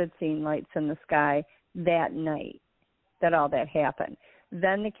reported seeing lights in the sky that night that all that happened.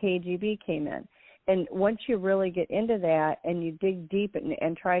 Then the KGB came in. And once you really get into that and you dig deep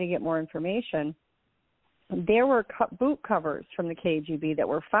and try to get more information, there were boot covers from the KGB that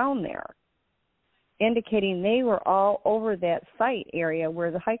were found there, indicating they were all over that site area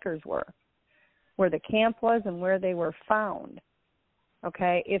where the hikers were, where the camp was and where they were found.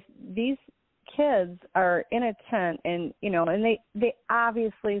 Okay, if these kids are in a tent and, and they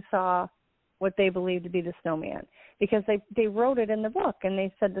obviously saw what they believed to be the snowman, because they wrote it in the book and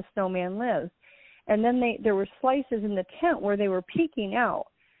they said the snowman lives. And then there were slices in the tent where they were peeking out.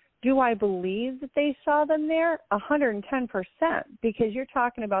 Do I believe that they saw them there? 110%, because you're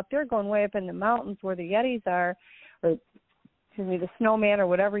talking about they're going way up in the mountains where the Yetis are, or the snowman or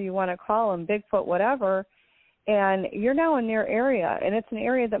whatever you want to call them, Bigfoot, whatever, and you're now in their area, and it's an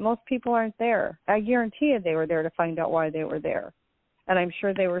area that most people aren't there. I guarantee you they were there to find out why they were there. And I'm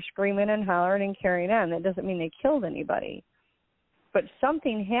sure they were screaming and hollering and carrying on. That doesn't mean they killed anybody. But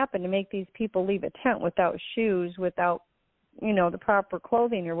something happened to make these people leave a tent without shoes, without, the proper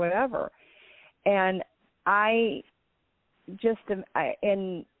clothing or whatever. And and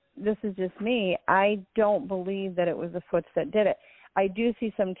this is just me, I don't believe that it was the Foots that did it. I do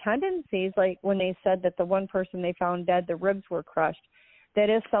see some tendencies, like when they said that the one person they found dead, the ribs were crushed. That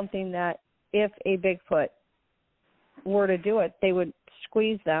is something that if a Bigfoot were to do it, they would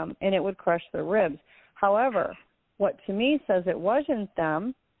squeeze them and it would crush their ribs. However, what to me says it wasn't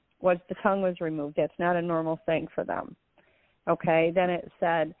them was the tongue was removed. That's not a normal thing for them. Okay, then it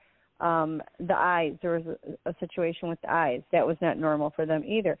said the eyes. There was a situation with the eyes. That was not normal for them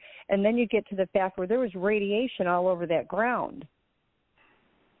either. And then you get to the fact where there was radiation all over that ground.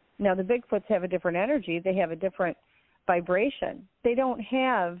 Now, the Bigfoots have a different energy. They have a different vibration. They don't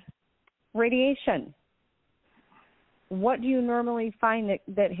have radiation. What do you normally find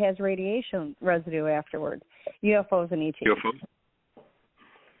that has radiation residue afterwards? UFOs and ETs. UFOs.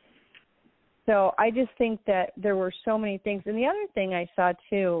 So I just think that there were so many things. And the other thing I saw,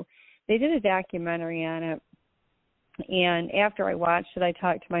 too, they did a documentary on it. And after I watched it, I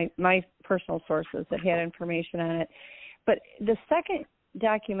talked to my personal sources that had information on it. But the second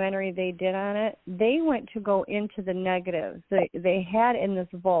documentary they did on it, they went to go into the negatives. They had in this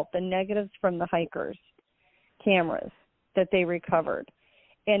vault the negatives from the hikers' cameras that they recovered.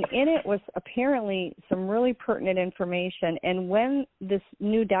 And in it was apparently some really pertinent information. And when this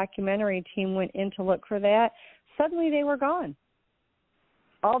new documentary team went in to look for that, suddenly they were gone.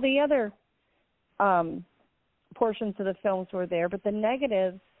 All the other portions of the films were there, but the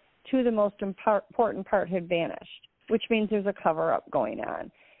negatives to the most important part had vanished, which means there's a cover-up going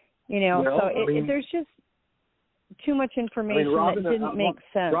on. There's just too much information Robin, that didn't make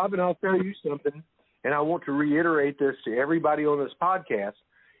sense. Robin, I'll tell you something, and I want to reiterate this to everybody on this podcast,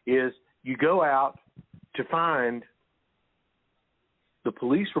 is you go out to find the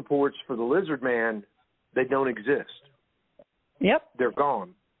police reports for the Lizard Man, they don't exist. Yep. They're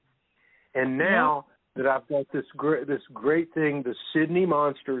gone. And now that I've got this great thing, the Sydney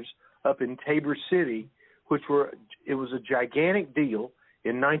Monsters up in Tabor City, it was a gigantic deal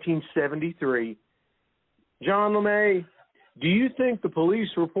in 1973. John Lemay, do you think the police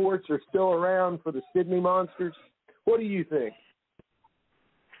reports are still around for the Sydney Monsters? What do you think?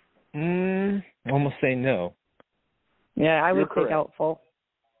 Almost say no. Yeah, I would say doubtful.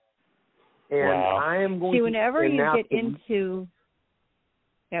 And wow. I am going to whenever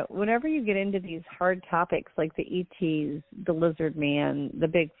you get into these hard topics like the ETs, the Lizard Man, the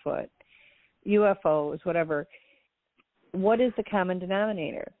Bigfoot, UFOs, whatever, what is the common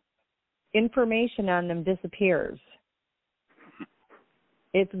denominator? Information on them disappears.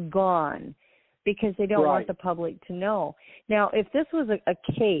 It's gone because they don't want the public to know. Now, if this was a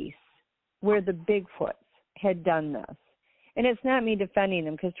case where the Bigfoots had done this, and it's not me defending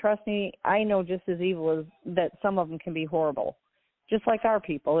them, because trust me, I know just as evil as that some of them can be horrible. Just like our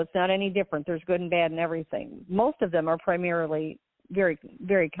people, it's not any different. There's good and bad and everything. Most of them are primarily very,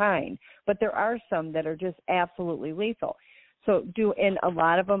 very kind, but there are some that are just absolutely lethal. And a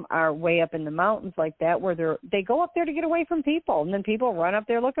lot of them are way up in the mountains like that, where they go up there to get away from people, and then people run up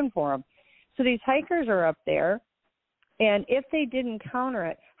there looking for them. So these hikers are up there, and if they didn't counter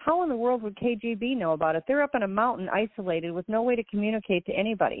it, how in the world would KGB know about it? They're up on a mountain isolated with no way to communicate to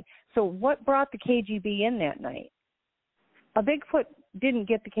anybody. So what brought the KGB in that night? A Bigfoot didn't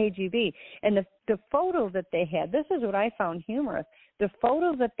get the KGB. And the photo that they had, this is what I found humorous, the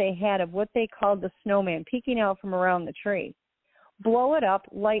photo that they had of what they called the snowman peeking out from around the tree. Blow it up,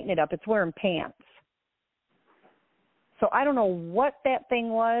 lighten it up. It's wearing pants. So I don't know what that thing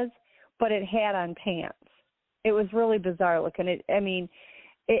was, but it had on pants. It was really bizarre looking. It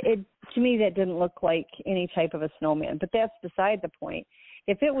to me, that didn't look like any type of a snowman, but that's beside the point.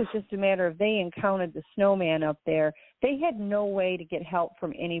 If it was just a matter of they encountered the snowman up there, they had no way to get help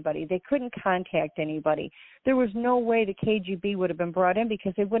from anybody. They couldn't contact anybody. There was no way the KGB would have been brought in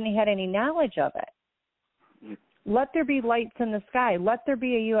because they wouldn't have had any knowledge of it. Let there be lights in the sky. Let there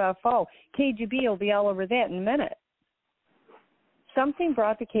be a UFO. KGB will be all over that in a minute. Something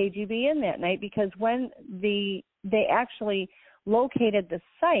brought the KGB in that night because when they actually located the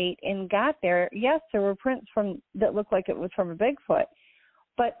site and got there, yes, there were prints that looked like it was from a Bigfoot,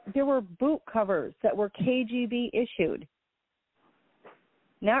 but there were boot covers that were KGB issued,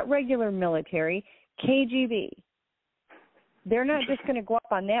 not regular military, KGB. They're not just going to go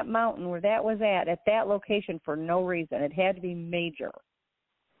up on that mountain where that was at that location for no reason. It had to be major.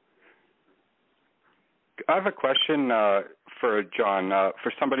 I have a question for John.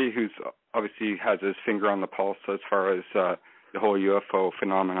 For somebody who's obviously has his finger on the pulse as far as the whole UFO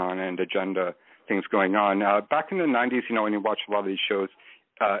phenomenon and agenda things going on. Back in the 90s, when you watch a lot of these shows,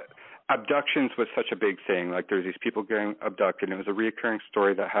 abductions was such a big thing. Like there's these people getting abducted, and it was a reoccurring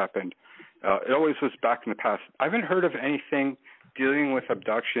story that happened. It always was back in the past. I haven't heard of anything dealing with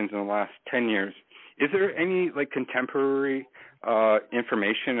abductions in the last 10 years. Is there any contemporary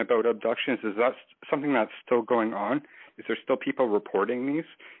information about abductions? Is that something that's still going on? Is there still people reporting these?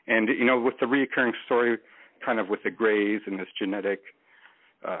 And, with the reoccurring story, kind of with the Greys and this genetic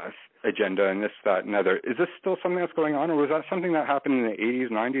agenda and this, that, and other, is this still something that's going on, or was that something that happened in the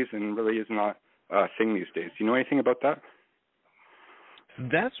 80s, 90s, and really is not a thing these days? Do you know anything about that?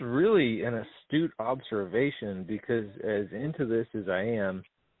 That's really an astute observation because as into this as I am,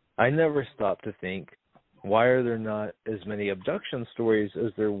 I never stop to think, why are there not as many abduction stories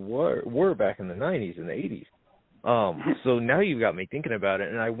as there were back in the 90s and the 80s? So now you've got me thinking about it,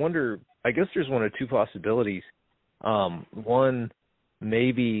 and I wonder, I guess there's one of two possibilities. One,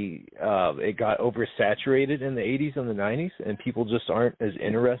 maybe it got oversaturated in the 80s and the 90s, and people just aren't as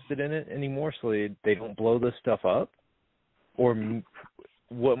interested in it anymore, so they don't blow this stuff up. Or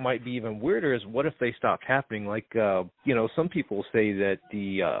what might be even weirder is what if they stopped happening? Like, some people say that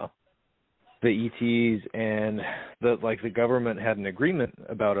the ETs and the government had an agreement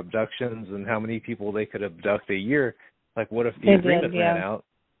about abductions and how many people they could abduct a year. Like, what if the agreement ran out?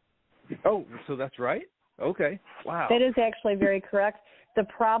 Oh, so that's right? Okay. Wow. That is actually very correct. The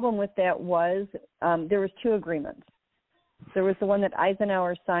problem with that was there was two agreements. There was the one that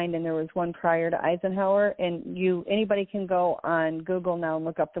Eisenhower signed, and there was one prior to Eisenhower. And anybody can go on Google now and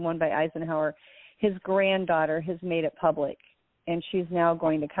look up the one by Eisenhower. His granddaughter has made it public, and she's now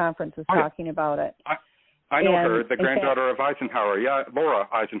going to conferences talking about it. I know her, the granddaughter of Eisenhower. Yeah, Laura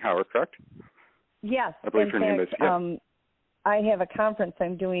Eisenhower, correct? Yes. I believe her name is. Yeah. I have a conference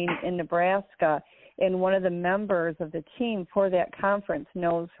I'm doing in Nebraska, and one of the members of the team for that conference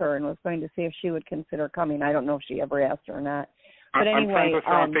knows her and was going to see if she would consider coming. I don't know if she ever asked her or not. But anyway, I'm friends with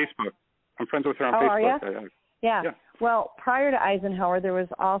her on Facebook. I'm friends with her on Facebook. Are you? Yeah. Well, prior to Eisenhower, there was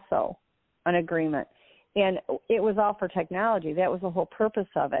also an agreement, and it was all for technology. That was the whole purpose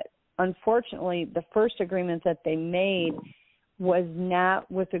of it. Unfortunately, the first agreement that they made was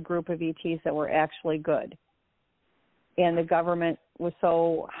not with a group of ETs that were actually good. And the government was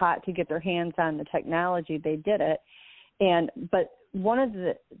so hot to get their hands on the technology, they did it. But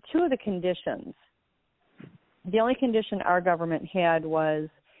two of the conditions, the only condition our government had was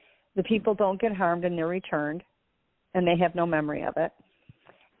the people don't get harmed and they're returned, and they have no memory of it.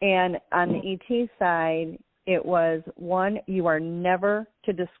 And on the ET side, it was, one, you are never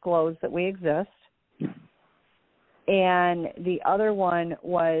to disclose that we exist. And the other one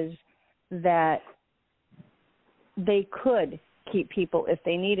was that they could keep people if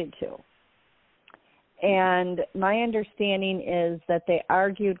they needed to. And my understanding is that they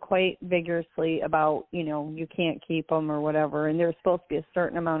argued quite vigorously about, you can't keep them or whatever, and there's supposed to be a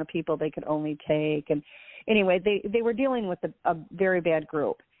certain amount of people they could only take. And anyway, they were dealing with a very bad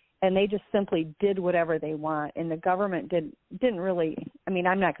group, and they just simply did whatever they want. And the government didn't really,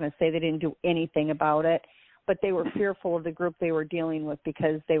 I'm not going to say they didn't do anything about it, but they were fearful of the group they were dealing with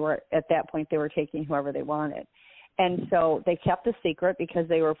because they were, at that point, they were taking whoever they wanted. And so they kept a secret because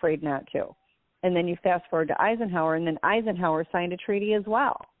they were afraid not to. And then you fast forward to Eisenhower, and then Eisenhower signed a treaty as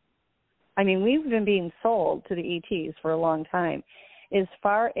well. We've been being sold to the ETs for a long time. As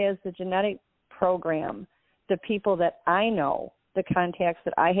far as the genetic program, the people that I know, the contacts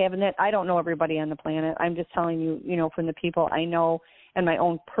that I have, and that I don't know everybody on the planet. I'm just telling you, from the people I know and my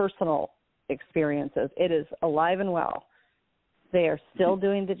own personal experiences, it is alive and well. They are still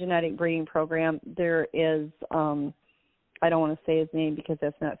doing the genetic breeding program. There is, I don't want to say his name because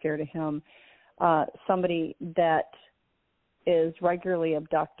that's not fair to him, somebody that is regularly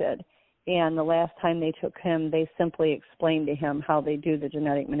abducted, And the last time they took him, they simply explained to him how they do the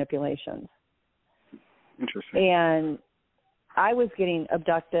genetic manipulations. Interesting. And I was getting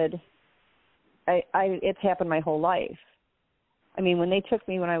abducted. It's happened my whole life. I mean, when they took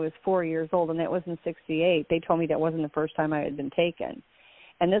me when I was 4 years old, and that was in '68, they told me that wasn't the first time I had been taken.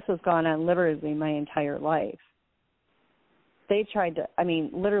 And this has gone on literally my entire life. They tried to,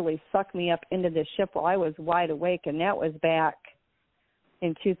 literally suck me up into this ship while I was wide awake, and that was back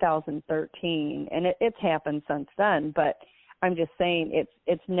in 2013. And it's happened since then, but I'm just saying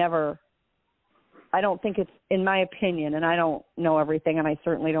it's never, I don't think it's, in my opinion, and I don't know everything, and I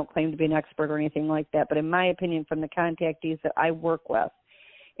certainly don't claim to be an expert or anything like that, but in my opinion, from the contactees that I work with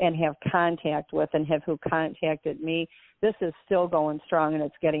and have contact with and who contacted me, this is still going strong and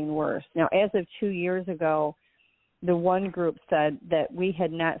it's getting worse. Now, as of 2 years ago, the one group said that we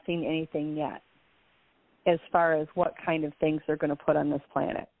had not seen anything yet as far as what kind of things they're going to put on this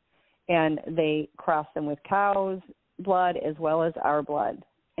planet. And they cross them with cows' blood as well as our blood.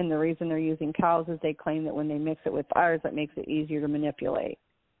 And the reason they're using cows is they claim that when they mix it with ours, that makes it easier to manipulate.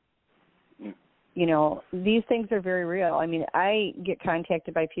 Yeah. You know, these things are very real. I mean, I get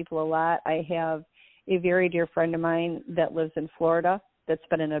contacted by people a lot. I have a very dear friend of mine that lives in Florida that's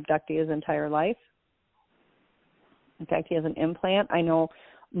been an abductee his entire life. In fact, he has an implant. I know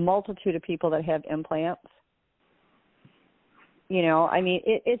a multitude of people that have implants. You know, I mean,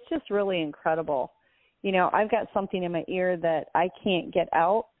 it's just really incredible. You know, I've got something in my ear that I can't get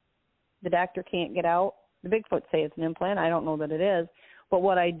out. The doctor can't get out. The Bigfoot say it's an implant. I don't know that it is. But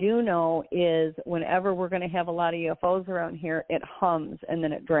what I do know is whenever we're going to have a lot of UFOs around here, it hums and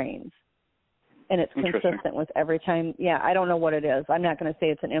then it drains. And it's consistent with every time. Yeah, I don't know what it is. I'm not going to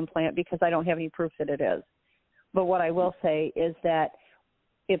say it's an implant because I don't have any proof that it is. But what I will say is that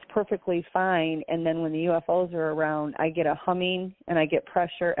it's perfectly fine, and then when the UFOs are around, I get a humming, and I get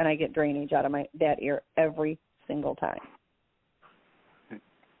pressure, and I get drainage out of that ear every single time.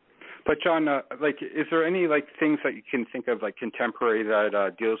 But John, is there any things that you can think of, contemporary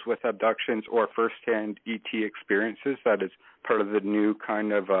that deals with abductions or firsthand ET experiences that is part of the new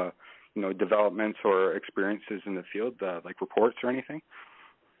kind of developments or experiences in the field, like reports or anything?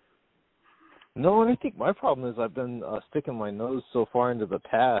 No, and I think my problem is I've been sticking my nose so far into the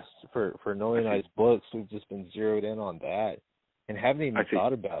past for knowing I's books. We've just been zeroed in on that and haven't even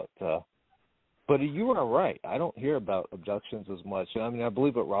thought about. But you are right. I don't hear about abductions as much. I mean, I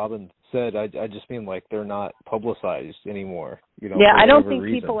believe what Robin said. I just mean they're not publicized anymore. Yeah, I don't think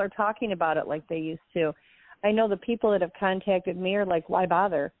people are talking about it like they used to. I know the people that have contacted me are like, why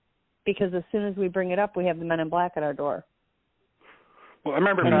bother? Because as soon as we bring it up, we have the Men in Black at our door. Well, I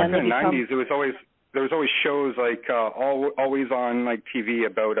remember back in the 90s, there was always shows always on TV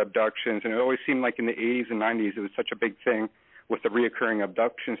about abductions, and it always seemed like in the 80s and 90s it was such a big thing with the reoccurring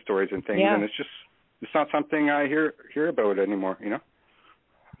abduction stories and things, and it's not something I hear about anymore.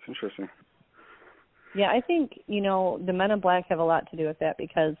 It's interesting. Yeah, I think the Men in Black have a lot to do with that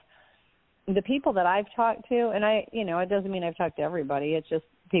because the people that I've talked to, and it doesn't mean I've talked to everybody. It's just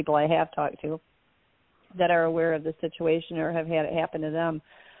people I have talked to that are aware of the situation or have had it happen to them.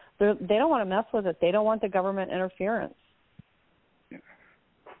 They don't want to mess with it. They don't want the government interference. Yeah.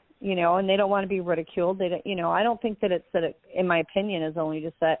 And they don't want to be ridiculed. They don't, I don't think that in my opinion, is only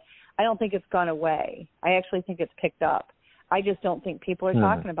just that I don't think it's gone away. I actually think it's picked up. I just don't think people are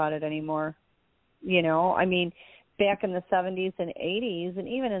talking about it anymore. I mean, back in the 70s and 80s and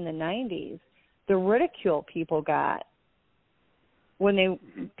even in the 90s, the ridicule people got when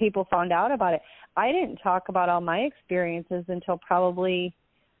people found out about it. I didn't talk about all my experiences until probably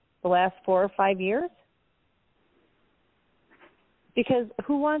the last 4 or 5 years. Because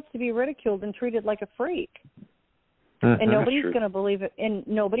who wants to be ridiculed and treated like a freak? And nobody's going to believe it. And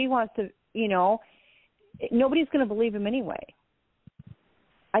nobody wants to, nobody's going to believe him anyway.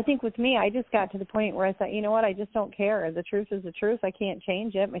 I think with me, I just got to the point where I thought, you know what, I just don't care. The truth is the truth. I can't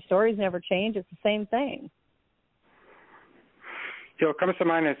change it. My stories never change. It's the same thing. What comes to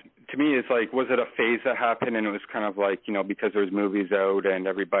mind to me is was it a phase that happened and it was kind of because there was movies out and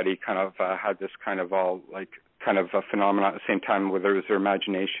everybody kind of had this kind of kind of a phenomenon at the same time, whether it was their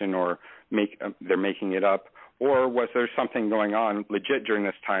imagination or they're making it up, or was there something going on legit during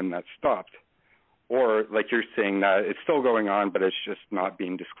this time that stopped? Or like you're saying that it's still going on, but it's just not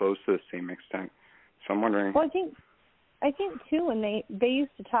being disclosed to the same extent. So I'm wondering. Well, I think too, when they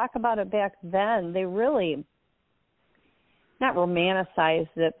used to talk about it back then, they really not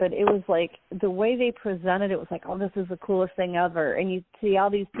romanticized it, but it was like the way they presented it was like, oh, this is the coolest thing ever. And you see all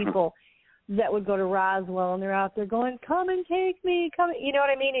these people that would go to Roswell and they're out there going, come and take me, come. You know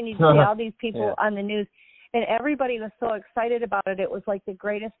what I mean? And you see all these people on the news. And everybody was so excited about it. It was like the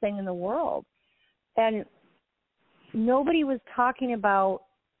greatest thing in the world. And nobody was talking about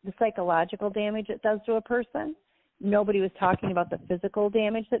the psychological damage it does to a person. Nobody was talking about the physical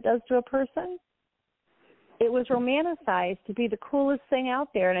damage that does to a person. It was romanticized to be the coolest thing out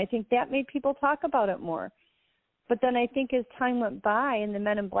there, and I think that made people talk about it more. But then I think as time went by and the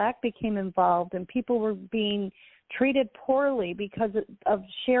Men in Black became involved and people were being treated poorly because of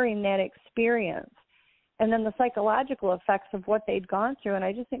sharing that experience, and then the psychological effects of what they'd gone through, and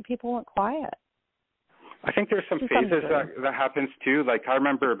I just think people went quiet. I think there's some phases that happens too. Like I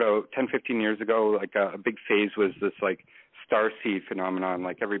remember about 10, 15 years ago, like a big phase was this like starseed phenomenon.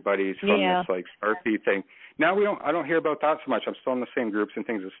 Like everybody's from this like starseed thing. Now I don't hear about that so much. I'm still in the same groups and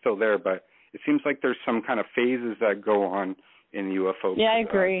things are still there, but it seems like there's some kind of phases that go on in the UFO I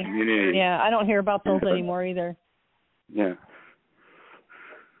agree. community. Yeah, I don't hear about those anymore either. Yeah.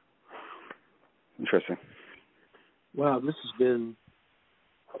 Interesting. Wow, this has been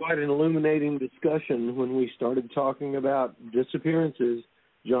quite an illuminating discussion when we started talking about disappearances,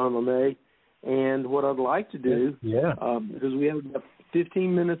 John Lemay. And what I'd like to do, because we have about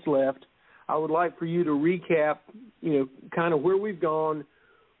 15 minutes left, I would like for you to recap, kind of where we've gone,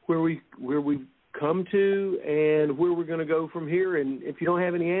 where we've come to, and where we're going to go from here. And if you don't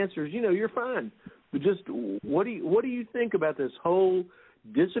have any answers, you're fine. But just what do you think about this whole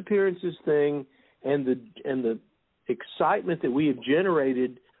disappearances thing and the excitement that we have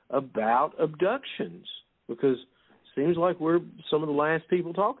generated about abductions? Because it seems like we're some of the last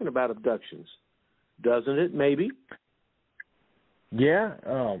people talking about abductions, doesn't it? Maybe. Yeah,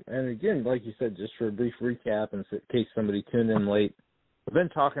 and again, like you said, just for a brief recap, in case somebody tuned in late, we've been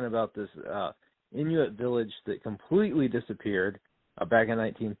talking about this Inuit village that completely disappeared back in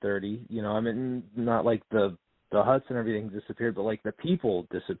 1930. Not like the huts and everything disappeared, but like the people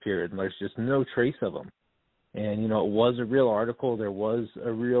disappeared, and there's just no trace of them. And, it was a real article. There was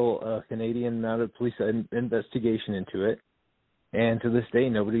a real Canadian-mounted police investigation into it. And to this day,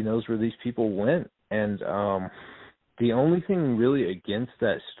 nobody knows where these people went. And the only thing really against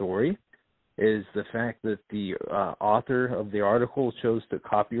that story is the fact that the author of the article chose to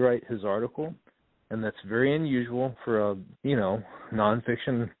copyright his article. And that's very unusual for a,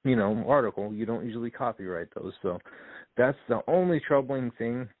 nonfiction, article. You don't usually copyright those. So that's the only troubling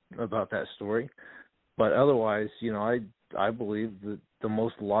thing about that story. But otherwise, I believe that the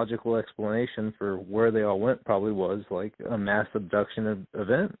most logical explanation for where they all went probably was like a mass abduction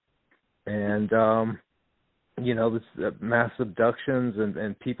event. And, this mass abductions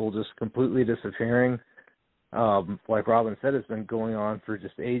and people just completely disappearing, like Robin said, has been going on for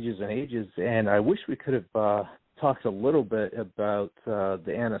just ages and ages. And I wish we could have talked a little bit about the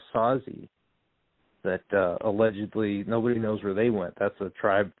Anasazi that allegedly nobody knows where they went. That's a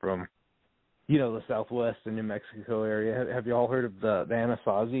tribe from the Southwest and New Mexico area. Have you all heard of the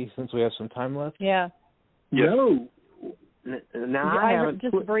Anasazi, since we have some time left? Yeah. No. Now, I haven't.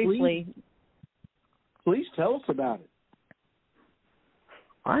 Just briefly. Please tell us about it.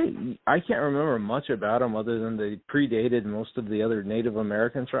 I can't remember much about them other than they predated most of the other Native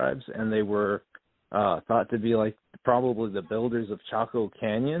American tribes, and they were thought to be like probably the builders of Chaco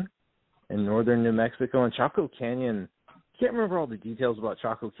Canyon in northern New Mexico. And Chaco Canyon, can't remember all the details about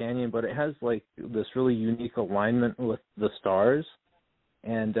Chaco Canyon, but it has like this really unique alignment with the stars,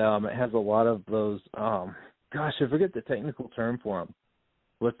 and it has a lot of those. I forget the technical term for them,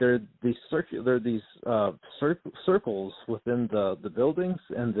 but they're these circles within the buildings,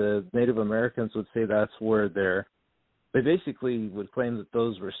 and the Native Americans would say that's where they basically would claim that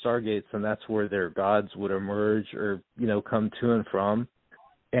those were stargates, and that's where their gods would emerge or come to and from,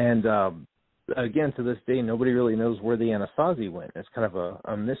 and again, to this day, nobody really knows where the Anasazi went. It's kind of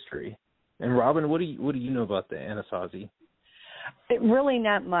a mystery. And Robin, what do you know about the Anasazi? Really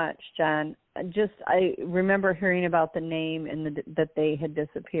not much, John. I remember hearing about the name and that they had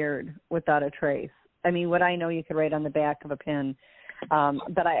disappeared without a trace. I mean, what I know you could write on the back of a pin,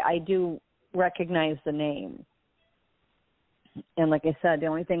 but I do recognize the name. And like I said, the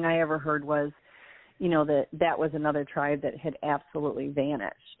only thing I ever heard was, that was another tribe that had absolutely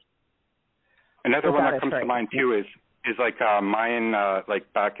vanished. Another one that comes to mind too is like Mayan,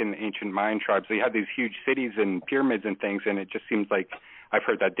 like back in the ancient Mayan tribes, they had these huge cities and pyramids and things, and it just seems like I've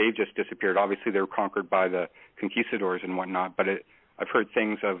heard that they've just disappeared. Obviously, they were conquered by the conquistadors and whatnot, but I've heard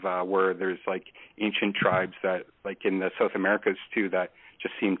things of where there's like ancient tribes that, like in the South Americas too, that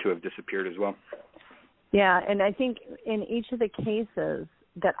just seem to have disappeared as well. Yeah, and I think in each of the cases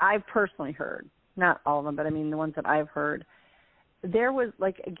that I've personally heard, not all of them, but I mean the ones that I've heard, there was,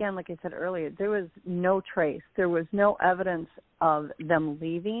 like I said earlier, there was no trace. There was no evidence of them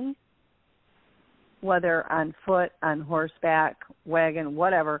leaving. whether on foot, on horseback, wagon,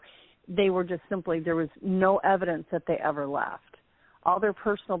 whatever. They were just simply, there was no evidence that they ever left. All their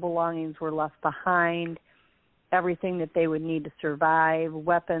personal belongings were left behind, everything that they would need to survive,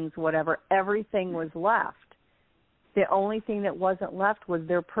 weapons, whatever, everything was left. The only thing that wasn't left was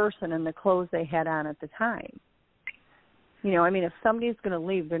their person and the clothes they had on at the time. You know, I mean, if somebody's going to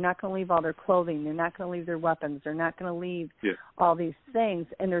leave, they're not going to leave all their clothing. They're not going to leave their weapons. They're not going to leave all these things.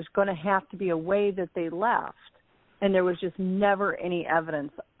 And there's going to have to be a way that they left. And there was just never any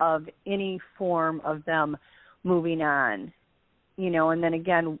evidence of any form of them moving on. You know, and then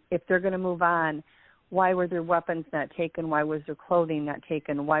again, if they're going to move on, why were their weapons not taken? Why was their clothing not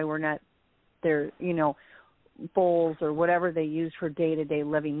taken? Why were not their, you know, bowls or whatever they used for day-to-day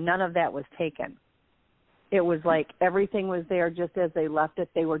living? None of that was taken. It was like everything was there just as they left it.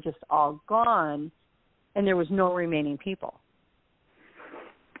 They were just all gone, and there was no remaining people.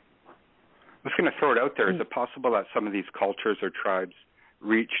 I was going to throw it out there. Is it possible that some of these cultures or tribes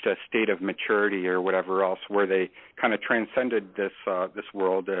reached a state of maturity or whatever else where they kind of transcended this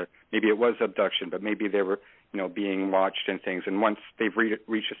world? Maybe it was abduction, but maybe they were, you know, being watched and things. And once they've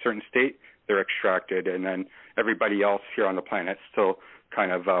reached a certain state, they're extracted, and then everybody else here on the planet still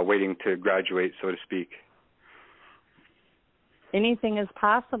kind of waiting to graduate, so to speak. Anything is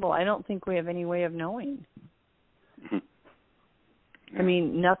possible. I don't think we have any way of knowing. Mm-hmm. Yeah. I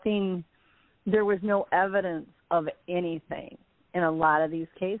mean, nothing. There was no evidence of anything in a lot of these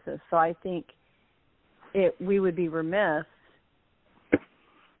cases. So I think we would be remiss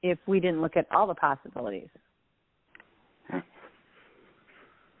if we didn't look at all the possibilities.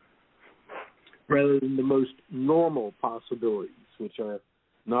 Rather than the most normal possibilities, which are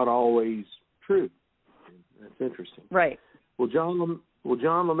not always true. That's interesting. Right. Well, John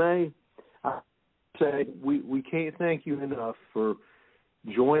Lemay, I say we can't thank you enough for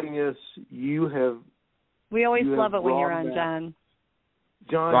joining us. We always love it when you're on, John.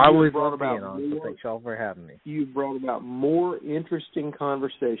 John, I always love being on, so thanks y'all for having me. You've brought about more interesting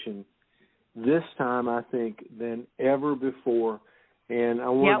conversation this time, I think, than ever before. And I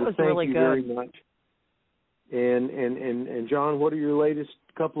wanted to thank you very much. And John, what are your latest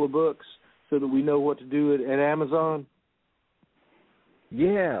couple of books so that we know what to do at Amazon?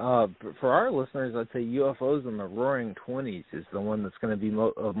 Yeah, for our listeners, I'd say UFOs in the Roaring Twenties is the one that's going to be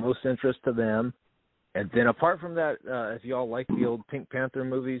of most interest to them. And then apart from that, if y'all like the old Pink Panther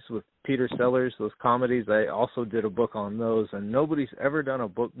movies with Peter Sellers, those comedies, I also did a book on those. And nobody's ever done a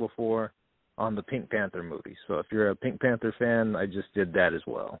book before on the Pink Panther movies. So if you're a Pink Panther fan, I just did that as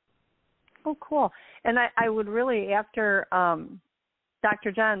well. Oh, cool. And I would really, after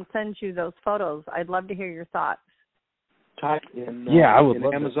Dr. John sends you those photos, I'd love to hear your thoughts. Type in, I would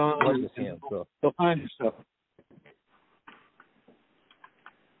love Amazon. To see him, so. They'll find your stuff.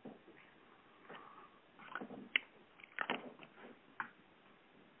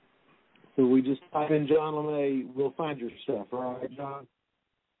 So we just type in John Lemay, we'll find your stuff, right, John?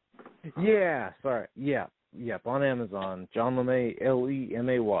 Yeah, sorry. Yep, on Amazon. John Lemay,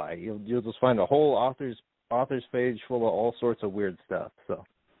 Lemay. You'll just find a whole author's page full of all sorts of weird stuff. So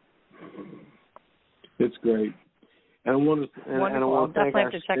it's great. And I want to definitely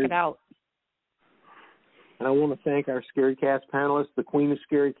have to check it out. And I want to thank our ScaryCast panelists, the Queen of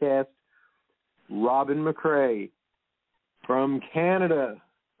ScaryCast, Robin McCrae from Canada,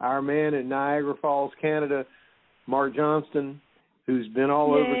 our man in Niagara Falls, Canada, Mark Johnston, who's been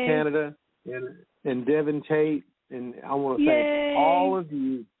all over Canada, and Devin Tate, and I want to thank all of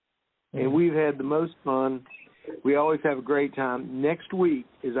you. And we've had the most fun. We always have a great time. Next week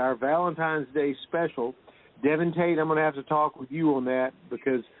is our Valentine's Day special. Devin Tate, I'm going to have to talk with you on that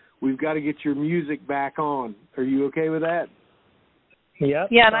because we've got to get your music back on. Are you okay with that? Yep.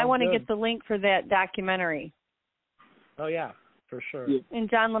 Yeah, and I want to get the link for that documentary. Oh, yeah, for sure. Yeah. And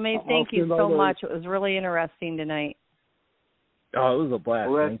John Lemay, thank you so much. It was really interesting tonight. Oh, it was a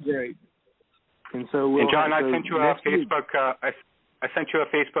blast. Well, that's great. And so, John, I sent you a Facebook. I sent you a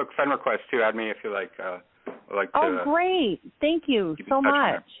Facebook friend request to add me if you like. Oh, great! Thank you so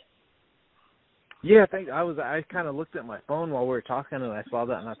much. Yeah, I kind of looked at my phone while we were talking, and I saw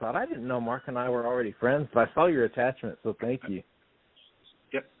that, and I thought I didn't know Mark and I were already friends, but I saw your attachment, so thank you.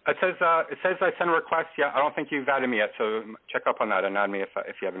 Yep. It says I sent a request. Yeah, I don't think you've added me yet, so check up on that and add me if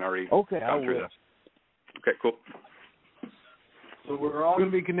you haven't already. Okay, I will. Okay, cool. So we're all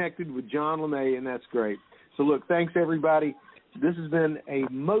going to be connected with John Lemay, and that's great. So look, thanks everybody. This has been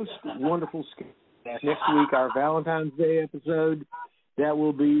a most wonderful sketch. Next week, our Valentine's Day episode, that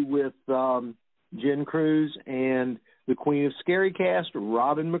will be with Jen Cruz and the Queen of ScaryCast,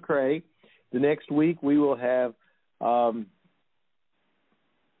 Robin McCrae. The next week, we will have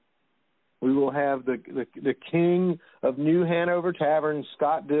We will have the king of New Hanover Tavern,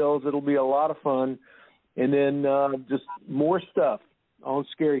 Scott Dills. It'll be a lot of fun. And then just more stuff on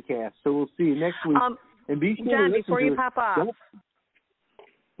ScaryCast. So we'll see you next week. And be sure John, to listen before you pop off,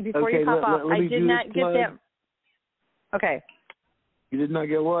 I did not get that. Okay. You did not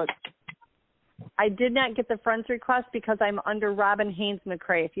get what? I did not get the friends request because I'm under Robin Haynes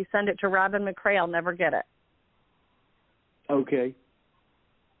McCrae. If you send it to Robin McCrae, I'll never get it. Okay.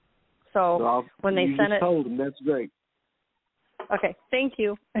 So when they send it, told them. That's great. Okay, thank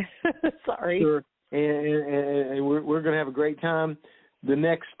you. Sorry. Sure. And we're going to have a great time the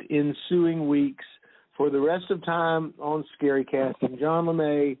next ensuing weeks for the rest of time on ScaryCast. And John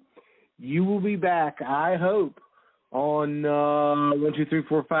Lemay, you will be back, I hope, on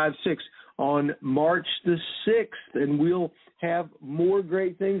 6 on March the 6th, and we'll have more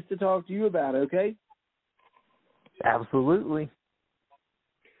great things to talk to you about, okay? Absolutely.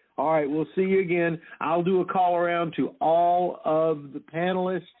 All right, we'll see you again. I'll do a call around to all of the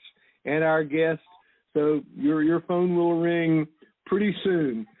panelists and our guests, so your phone will ring pretty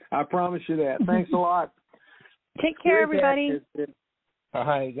soon. I promise you that. Thanks a lot. Take care, everybody. All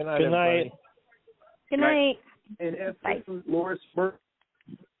right, good night, Good night. everybody. Good night. And Bye. Loris Burke.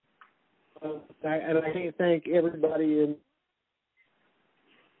 And I can't thank everybody in.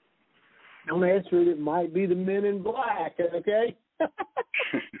 Don't answer it. It might be the Men in Black, okay?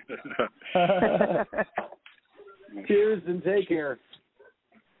 Cheers and take care.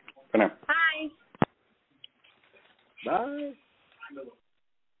 Bye now. Bye. Bye.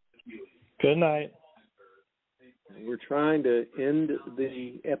 Good night. We're trying to end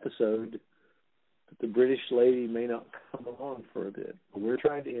the episode, but the British lady may not come on for a bit. We're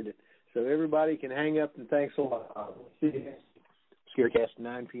trying to end it. So everybody can hang up, and thanks a lot. We'll see you next ScaryCast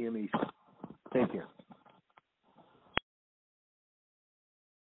 9 p.m. Eastern. Take care.